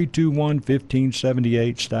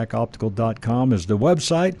 303-321-1578. StackOptical.com is the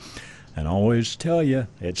website. And I always tell you,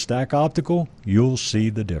 at Stack Optical, you'll see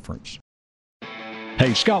the difference.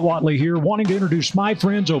 Hey, Scott Watley here, wanting to introduce my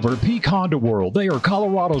friends over at Peak Honda World. They are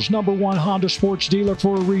Colorado's #1 Honda sports dealer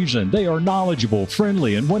for a reason. They are knowledgeable,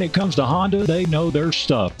 friendly, and when it comes to Honda, they know their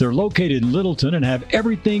stuff. They're located in Littleton and have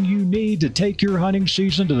everything you need to take your hunting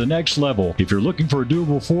season to the next level. If you're looking for a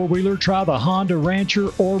doable four-wheeler, try the Honda Rancher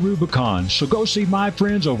or Rubicon. So go see my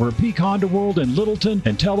friends over at Peak Honda World in Littleton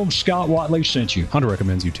and tell them Scott Watley sent you. Honda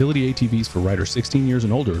recommends utility ATVs for riders 16 years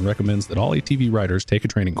and older and recommends that all ATV riders take a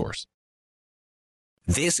training course.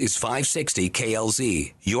 This is 560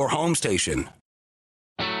 KLZ, your home station.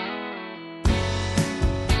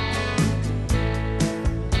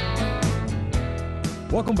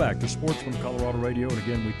 Welcome back to Sports from Colorado Radio, and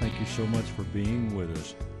again, we thank you so much for being with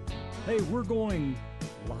us. Hey, we're going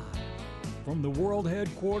live from the world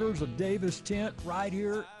headquarters of Davis Tent right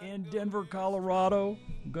here in Denver, Colorado.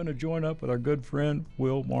 I'm going to join up with our good friend,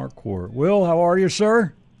 Will Marquardt. Will, how are you,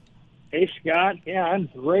 sir? Hey, Scott. Yeah, I'm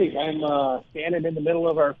great. I'm standing in the middle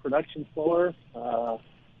of our production floor,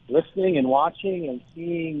 listening and watching and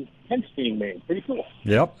seeing tents being made. Pretty cool.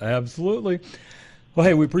 Yep, absolutely. Well,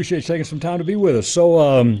 hey, we appreciate you taking some time to be with us.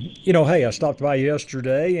 So, hey, I stopped by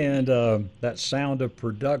yesterday, and that sound of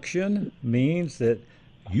production means that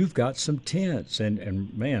you've got some tents.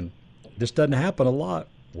 And man, this doesn't happen a lot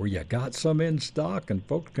where you got some in stock and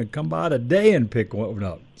folks can come by today and pick one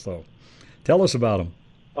up. So tell us about them.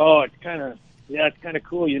 Oh, it's kind of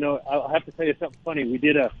cool. You know, I'll have to tell you something funny. We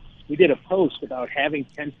did a post about having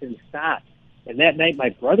tents in stock, and that night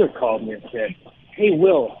my brother called me and said, "Hey,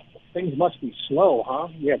 Will, things must be slow, huh?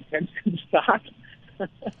 You have tents in stock?"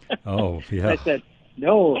 Oh, yeah. I said,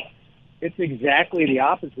 "No, it's exactly the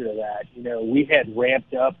opposite of that. You know, we had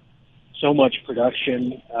ramped up so much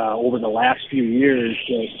production over the last few years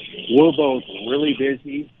that we're both really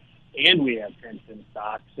busy, and we have tents in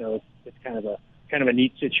stock. So it's kind of a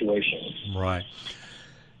neat situation." Right.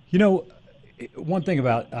 You know, one thing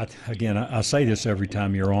about, again, I say this every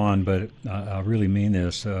time you're on, but I really mean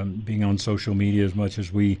this, being on social media as much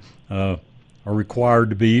as we are required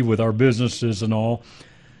to be with our businesses and all,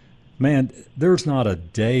 man, there's not a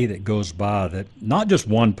day that goes by that not just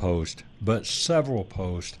one post, but several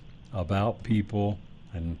posts about people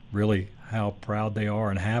and really how proud they are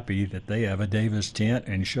and happy that they have a Davis tent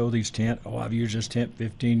and show these tent. Oh, I've used this tent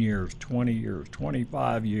 15 years, 20 years,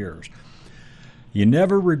 25 years. You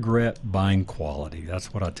never regret buying quality.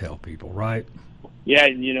 That's what I tell people, right? Yeah,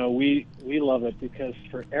 you know, we love it because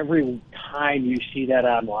for every time you see that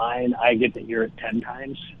online, I get to hear it 10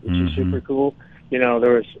 times, which is super cool.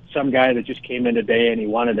 there was some guy that just came in today and he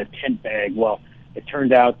wanted a tent bag. Well, it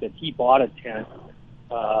turned out that he bought a tent,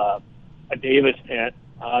 a Davis tent,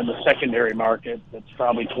 on the secondary market that's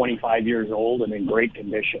probably 25 years old and in great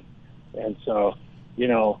condition. And so,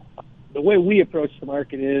 the way we approach the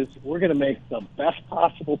market is we're going to make the best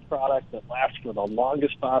possible product that lasts for the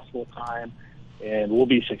longest possible time, and we'll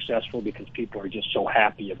be successful because people are just so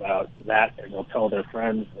happy about that, and they'll tell their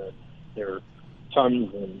friends, their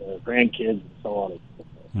sons and their grandkids, and so on and so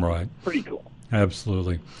forth. Right. Pretty cool.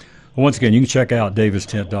 Absolutely. Well, once again, you can check out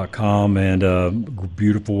davistent.com, and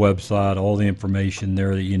beautiful website, all the information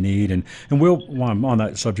there that you need. And we'll, on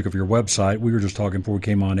that subject of your website, we were just talking before we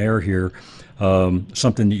came on air here,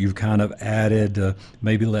 something that you've kind of added,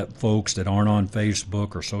 maybe let folks that aren't on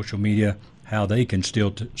Facebook or social media, how they can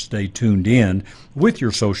still stay tuned in with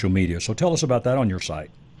your social media. So tell us about that on your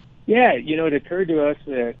site. Yeah, it occurred to us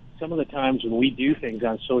that some of the times when we do things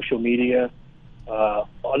on social media,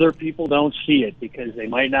 other people don't see it because they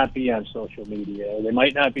might not be on social media, or they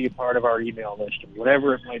might not be a part of our email list, or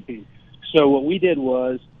whatever it might be. So what we did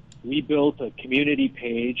was we built a community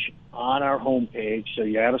page on our homepage. So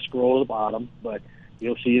you have to scroll to the bottom, but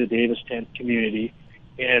you'll see the Davis Tent community.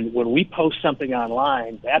 And when we post something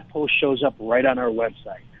online, that post shows up right on our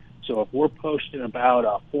website. So if we're posting about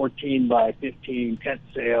a 14 by 15 tent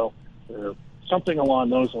sale or something along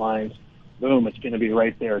those lines, boom, it's going to be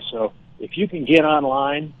right there. So if you can get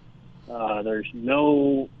online, there's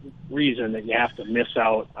no reason that you have to miss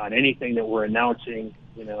out on anything that we're announcing,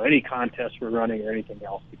 any contest we're running or anything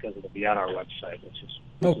else, because it'll be on our website, which is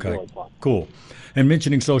really fun. Cool. And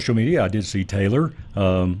mentioning social media, I did see Taylor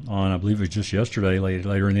on, I believe it was just yesterday,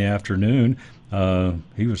 later in the afternoon.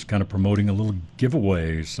 He was kind of promoting a little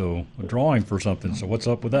giveaway, so a drawing for something. So what's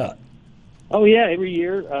up with that? Oh, yeah, every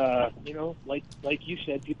year, like you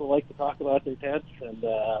said, people like to talk about their tents and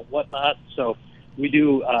whatnot. So we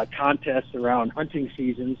do contests around hunting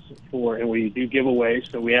seasons and we do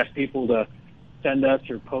giveaways. So we ask people to send us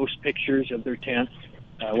or post pictures of their tents.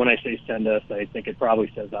 When I say send us, I think it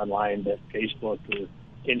probably says online, that Facebook or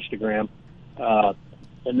Instagram.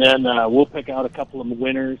 And then we'll pick out a couple of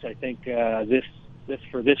winners. I think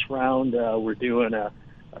for this round, we're doing a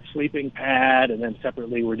sleeping pad, and then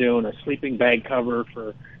separately we're doing a sleeping bag cover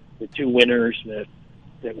for the two winners that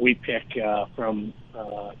we pick from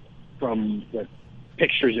the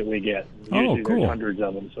pictures that we get. Usually cool. There's hundreds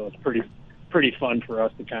of them, so it's pretty fun for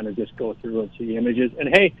us to kind of just go through and see images. And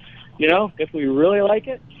hey, if we really like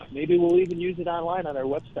it, maybe we'll even use it online on our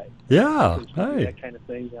website. Yeah, that kind of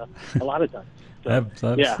thing a lot of times. So,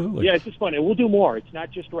 absolutely. Yeah, it's just fun, and we'll do more. It's not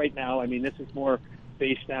just right now. I mean, this is more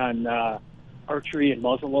based on archery and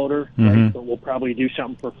muzzleloader, right? But we'll probably do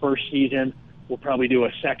something for first season. We'll probably do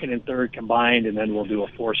a second and third combined, and then we'll do a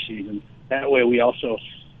fourth season. That way we also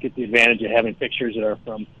get the advantage of having pictures that are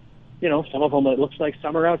from, some of them it looks like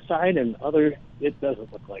summer outside, and other it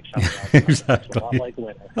doesn't look like summer outside. Exactly. It's a lot like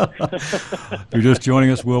winter. If you're just joining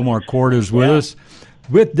us, Will Marquardt is with us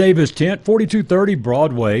with Davis Tent, 4230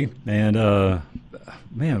 Broadway. And,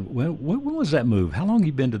 man, when was that move? How long have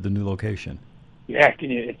you been to the new location? Yeah,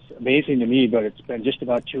 it's amazing to me, but it's been just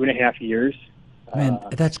about 2.5 years. Man,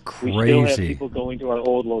 that's crazy. We still have people going to our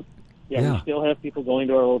old we still have people going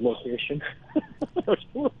to our old location.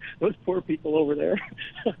 those poor people over there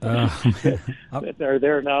that are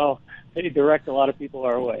there now, they direct a lot of people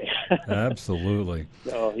our way. Absolutely.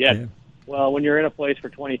 So, yeah. Well, when you're in a place for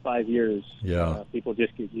 25 years, people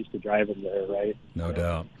just get used to driving there, right? No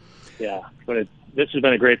doubt. Yeah, but this has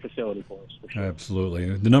been a great facility for us, for sure.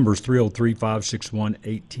 Absolutely. The number is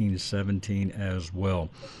 303-561-1817 as well.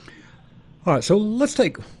 All right, so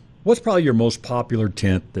what's probably your most popular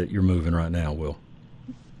tent that you're moving right now, Will?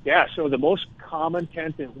 Yeah, so the most common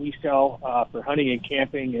tent that we sell for hunting and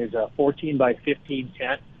camping is a 14 by 15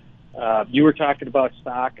 tent. You were talking about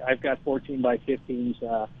stock. I've got 14 by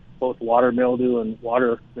 15s, both water mildew and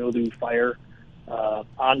water mildew fire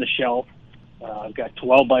on the shelf. I've got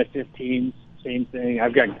 12 by 15s, same thing.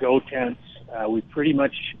 I've got go tents. We pretty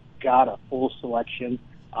much got a full selection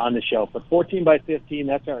on the shelf. But 14 by 15,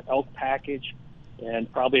 that's our elk package.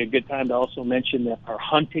 And probably a good time to also mention that our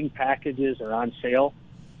hunting packages are on sale.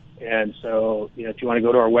 And so, if you want to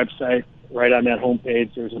go to our website, right on that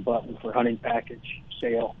homepage, there's a button for hunting package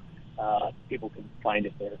sale. People can find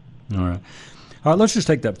it there. All right. Let's just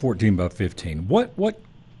take that 14 by 15. What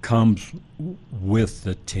comes with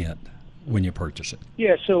the tent when you purchase it?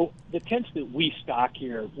 Yeah, so the tents that we stock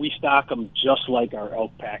here, we stock them just like our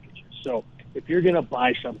elk packages. So if you're going to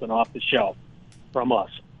buy something off the shelf from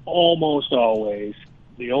us, almost always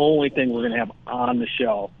the only thing we're going to have on the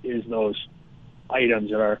shelf is those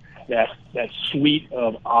items that suite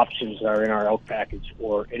of options that are in our elk package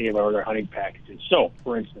or any of our other hunting packages. So,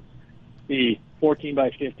 for instance, the 14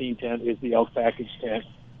 by 15 tent is the elk package tent.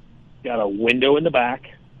 Got a window in the back,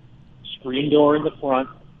 screen door in the front,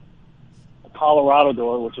 a Colorado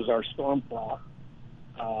door, which is our storm prop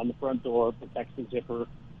on the front door, protects the zipper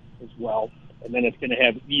as well. And then it's going to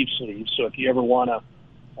have eave sleeves. So if you ever want to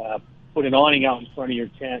put an awning out in front of your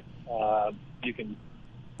tent, you can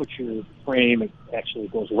put your frame. It actually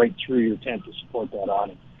goes right through your tent to support that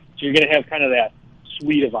awning. So you're going to have kind of that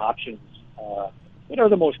suite of options that are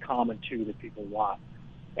the most common, too, that people want.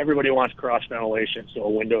 Everybody wants cross ventilation, so a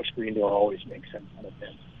window screen door always makes sense on a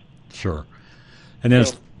tent. Sure. And then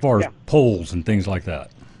as far as poles and things like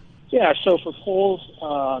that. Yeah, so for poles,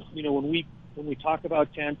 when we talk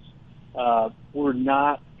about tents, we're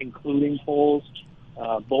not including poles.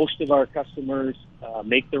 Most of our customers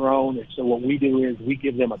make their own, and so what we do is we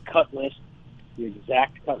give them a cut list, the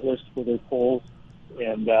exact cut list for their poles,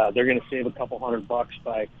 and they're going to save a couple $100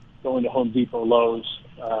 by going to Home Depot, Lowe's.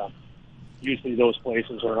 Usually those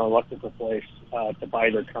places are an electrical place to buy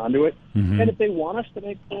their conduit. Mm-hmm. And if they want us to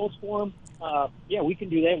make poles for them, we can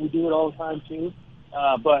do that. We do it all the time too.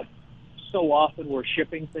 But so often we're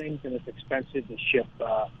shipping things, and it's expensive to ship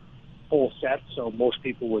whole sets. So most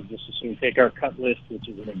people would just as soon take our cut list, which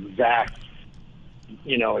is an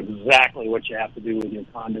exactly what you have to do with your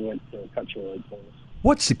conduit to cut your poles.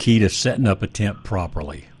 What's the key to setting up a tent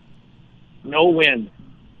properly? No wind.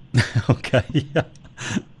 Okay. Yeah.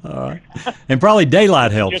 All right. And probably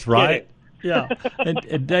daylight helps, Just right? Yeah.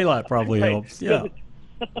 And daylight probably helps. Yeah.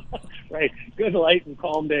 Right. Good light and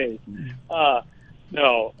calm days.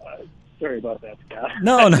 Sorry about that, Scott.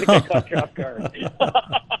 No. I think I caught you off guard.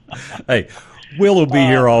 Hey, Will will be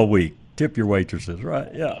here all week. Tip your waitresses, right?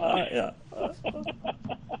 Yeah.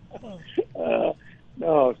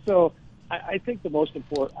 So I think the most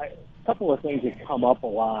important, a couple of things that come up a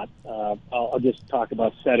lot. I'll just talk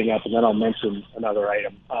about setting up, and then I'll mention another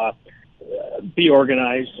item. Be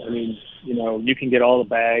organized. I mean, you can get all the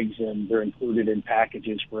bags, and they're included in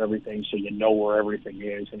packages for everything, so you know where everything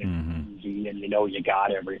is, and it's easy, and you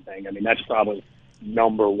got everything. I mean, that's probably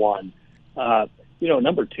number one.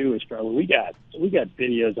 Number two is probably we got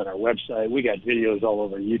videos on our website. We got videos all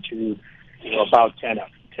over YouTube, about tent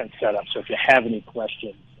setup. So if you have any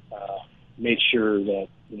questions, make sure that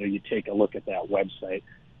you take a look at that website.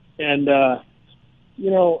 And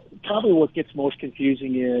probably what gets most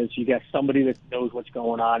confusing is you got somebody that knows what's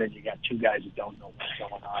going on, and you got two guys that don't know what's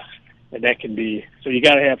going on, and that can be so. You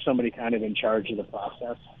got to have somebody kind of in charge of the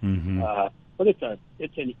process. Mm-hmm. But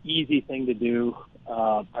it's an easy thing to do.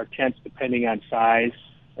 Our tents, depending on size,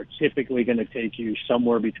 are typically going to take you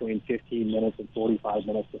somewhere between 15 minutes and 45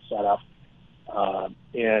 minutes to set up.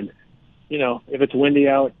 And if it's windy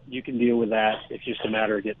out, you can deal with that. It's just a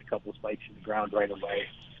matter of getting a couple of spikes in the ground right away.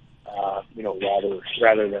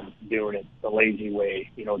 Rather than doing it the lazy way,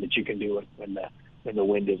 that you can do it when the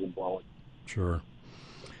wind isn't blowing. Sure.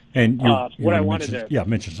 And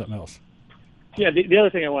mention something else. Yeah, the other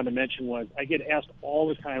thing I wanted to mention was I get asked all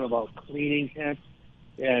the time about cleaning tents,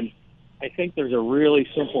 and I think there's a really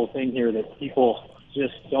simple thing here that people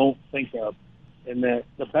just don't think of, and that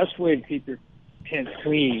the best way to keep your tent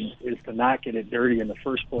clean is to not get it dirty in the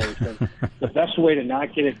first place. And the best way to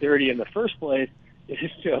not get it dirty in the first place is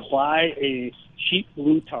to buy a cheap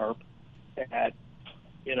blue tarp at,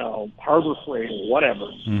 Harbor Freight or whatever,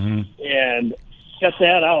 and set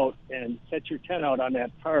that out and set your tent out on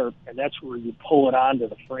that tarp, and that's where you pull it onto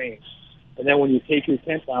the frame. And then when you take your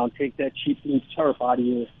tent down, take that cheap blue tarp out of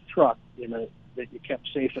your truck, that you kept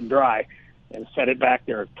safe and dry, and set it back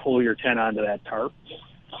there and pull your tent onto that tarp.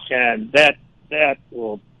 And that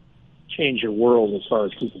will change your world as far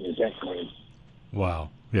as keeping your tent clean.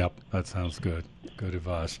 Wow. Yep, that sounds good. Good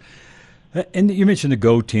advice. And you mentioned the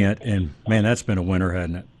Go tent, and man, that's been a winner,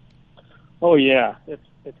 hasn't it? Oh yeah, it's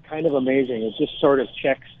kind of amazing. It just sort of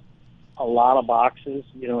checks a lot of boxes.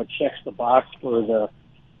 It checks the box for the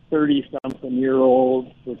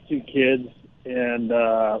 30-something-year-old with two kids and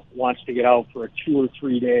wants to get out for a 2 or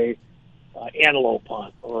 3 day antelope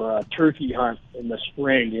hunt or a turkey hunt in the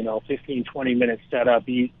spring. 15, 20-minute setup,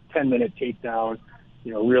 10-minute takedown.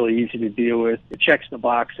 Really easy to deal with. It checks the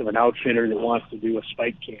box of an outfitter that wants to do a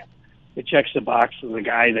spike camp. It checks the box of a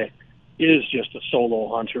guy that is just a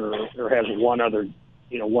solo hunter or has one other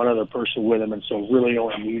person with him, and so really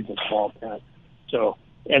only needs a small tent. So,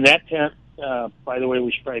 and that tent, by the way,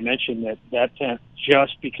 we should probably mention that tent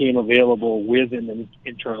just became available with an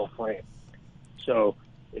internal frame. So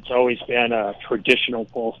it's always been a traditional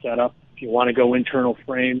pole setup. If you want to go internal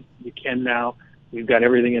frame, you can now. We've got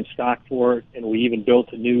everything in stock for it, and we even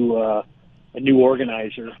built a new a new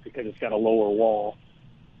organizer because it's got a lower wall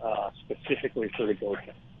specifically for the goat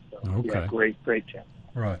tent. So, Okay. Yeah, great tent.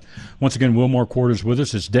 Right. Once again, Wilmore Court is with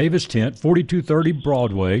us. It's Davis Tent, 4230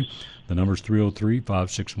 Broadway. The number's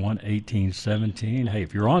 303-561-1817. Hey,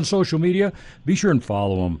 if you're on social media, be sure and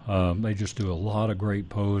follow them. They just do a lot of great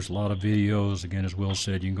posts, a lot of videos. Again, as Will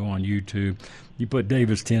said, you can go on YouTube. You put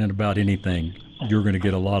Davis Tent in about anything, you're going to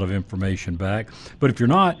get a lot of information back. But if you're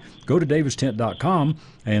not, go to davistent.com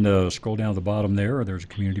and scroll down to the bottom there. There's a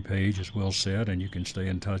community page, as Will said, and you can stay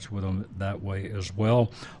in touch with them that way as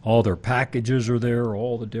well. All their packages are there,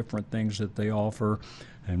 all the different things that they offer.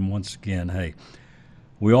 And once again, hey,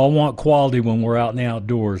 we all want quality when we're out in the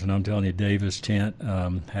outdoors, and I'm telling you, Davis Tent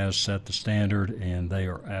has set the standard, and they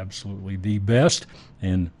are absolutely the best,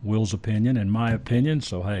 in Will's opinion and my opinion.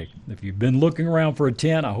 So, hey, if you've been looking around for a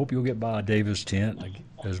tent, I hope you'll get by a Davis Tent.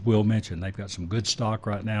 As Will mentioned, they've got some good stock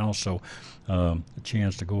right now, so a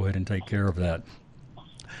chance to go ahead and take care of that.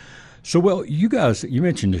 So, well, you guys, you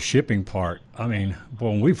mentioned the shipping part. I mean,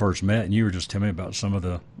 well, when we first met, and you were just telling me about some of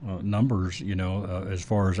the numbers, as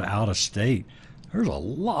far as out of state. There's a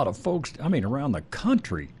lot of folks, around the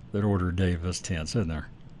country that order Davis tents, isn't there?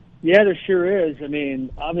 Yeah, there sure is. I mean,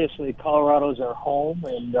 obviously, Colorado's our home,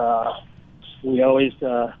 and we always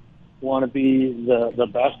want to be the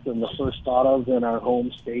best and the first thought of in our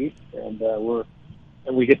home state. And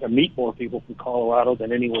we get to meet more people from Colorado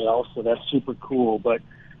than anywhere else, so that's super cool. But,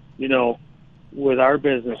 with our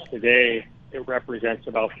business today, it represents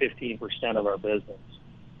about 15% of our business.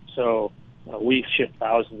 So we ship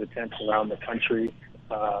thousands of tents around the country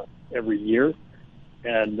every year.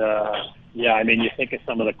 And, you think of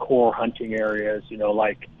some of the core hunting areas,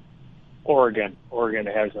 like Oregon. Oregon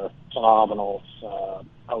has a phenomenal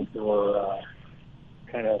outdoor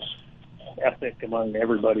kind of ethic among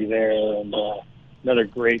everybody there. And another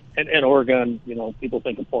great, and Oregon, people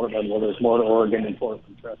think of Portland, well, there's more to Oregon than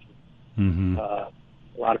Portland, trust me. Mm-hmm. A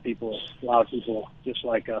lot of people just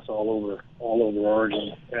like us all over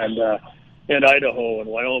Oregon. And Idaho and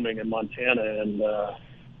Wyoming and Montana and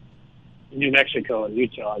New Mexico and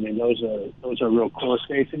Utah. I mean, those are real core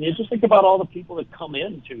states. And you just think about all the people that come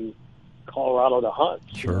into Colorado to hunt.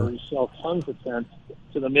 Sure. We sell tons of tents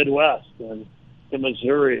to the Midwest and to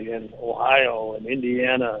Missouri and Ohio and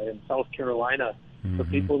Indiana and South Carolina. Mm-hmm. For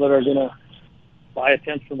people that are going to buy a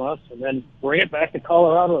tent from us and then bring it back to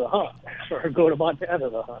Colorado to hunt or go to Montana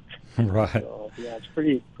to hunt. Right. So, yeah, it's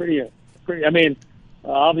pretty. I mean,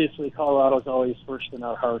 obviously, Colorado's always first in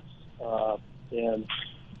our hearts, and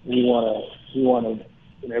we want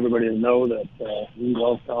everybody to know that we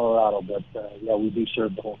love Colorado. But we do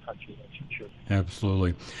serve the whole country. That's for sure.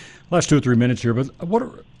 Absolutely. Last 2 or 3 minutes here, but what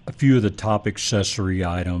are a few of the top accessory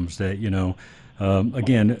items that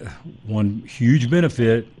again, one huge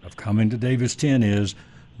benefit of coming to Davis Tent is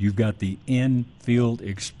you've got the in-field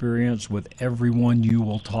experience with everyone you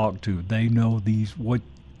will talk to. They know the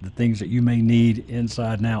things that you may need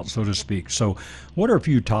inside and out, so to speak. So what are a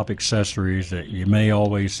few top accessories that you may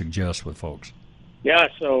always suggest with folks? Yeah,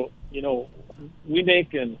 so, we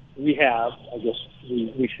make and we have,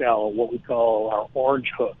 we sell what we call our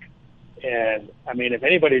orange hook. And, if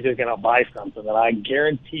anybody's just going to buy something that I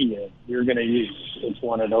guarantee you're going to use, it's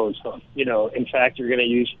one of those hooks. In fact, you're going to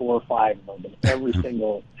use 4 or 5 of them in every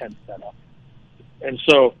single tent setup. And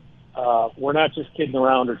so we're not just kidding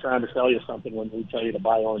around or trying to sell you something when we tell you to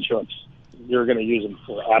buy orange hooks. You're going to use them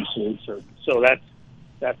for absolute certain. So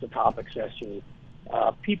that's a top accessory.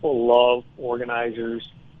 People love organizers.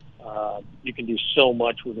 You can do so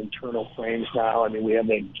much with internal frames now. We have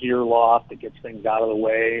that gear loft that gets things out of the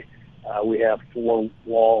way. We have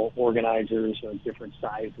 4-wall organizers of different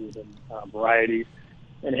sizes and varieties.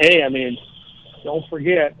 And hey, don't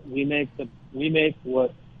forget, we make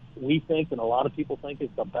what we think and a lot of people think is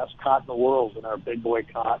the best cot in the world in our big boy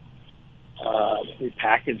cot. We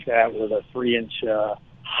package that with a 3-inch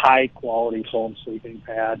high quality foam sleeping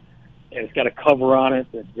pad, and it's got a cover on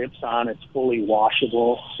it that zips on. It's fully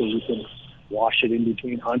washable, so you can wash it in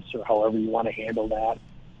between hunts or however you want to handle that.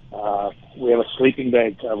 We have a sleeping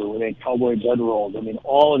bag cover. We make cowboy bedrolls.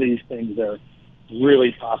 All of these things are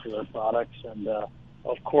really popular products. And,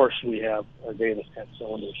 of course, we have our Davis tent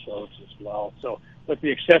cylinder stoves as well. But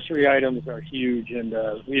the accessory items are huge, and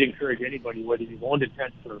we'd encourage anybody, whether you've owned a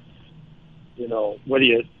tent for, whether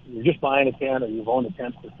you're just buying a tent or you've owned a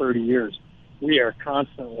tent for 30 years, we are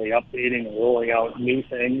constantly updating and rolling out new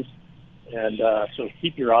things. And so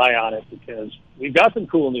keep your eye on it because we've got some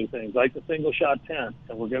cool new things like the single-shot tent,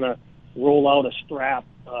 and we're going to roll out a strap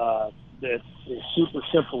that is super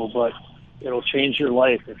simple, but it'll change your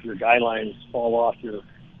life if your guy lines fall off your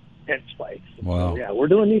tent spikes. Wow. So, yeah, we're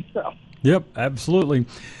doing neat stuff. Yep, absolutely.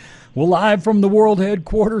 Well, live from the world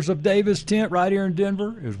headquarters of Davis Tent right here in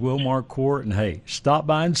Denver is Wilmar Court. And, hey, stop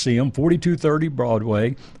by and see them. 4230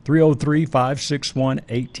 Broadway,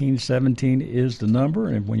 303-561-1817 is the number.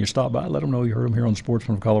 And when you stop by, let them know you heard them here on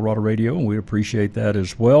Sportsman of Colorado Radio, and we appreciate that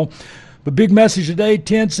as well. But big message today,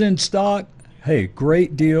 tents in stock. Hey,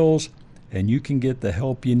 great deals, and you can get the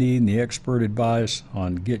help you need and the expert advice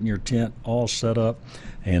on getting your tent all set up.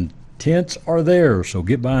 And tents are there, so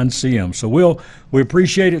get by and see them. So, we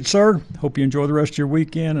appreciate it, sir. Hope you enjoy the rest of your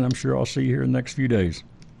weekend, and I'm sure I'll see you here in the next few days.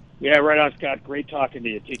 Yeah, right on, Scott. Great talking to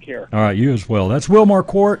you. Take care. All right, you as well. That's Wilmar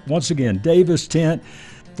Court. Once again, Davis Tent,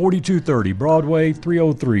 4230 Broadway,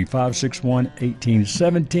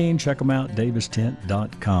 303-561-1817. Check them out,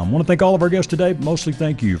 davistent.com. I want to thank all of our guests today, but mostly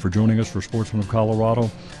thank you for joining us for Sportsman of Colorado.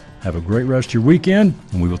 Have a great rest of your weekend,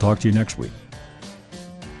 and we will talk to you next week.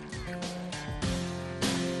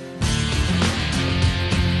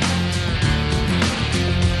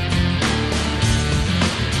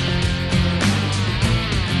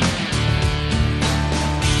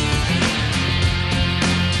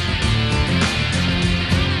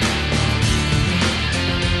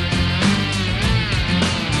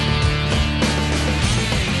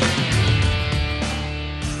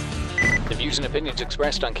 Opinions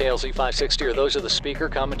expressed on KLZ 560 are those of the speaker,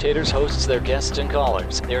 commentators, hosts, their guests, and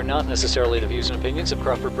callers. They are not necessarily the views and opinions of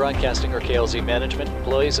Crawford Broadcasting or KLZ management,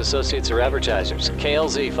 employees, associates, or advertisers.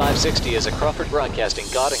 KLZ 560 is a Crawford Broadcasting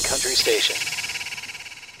God and Country station.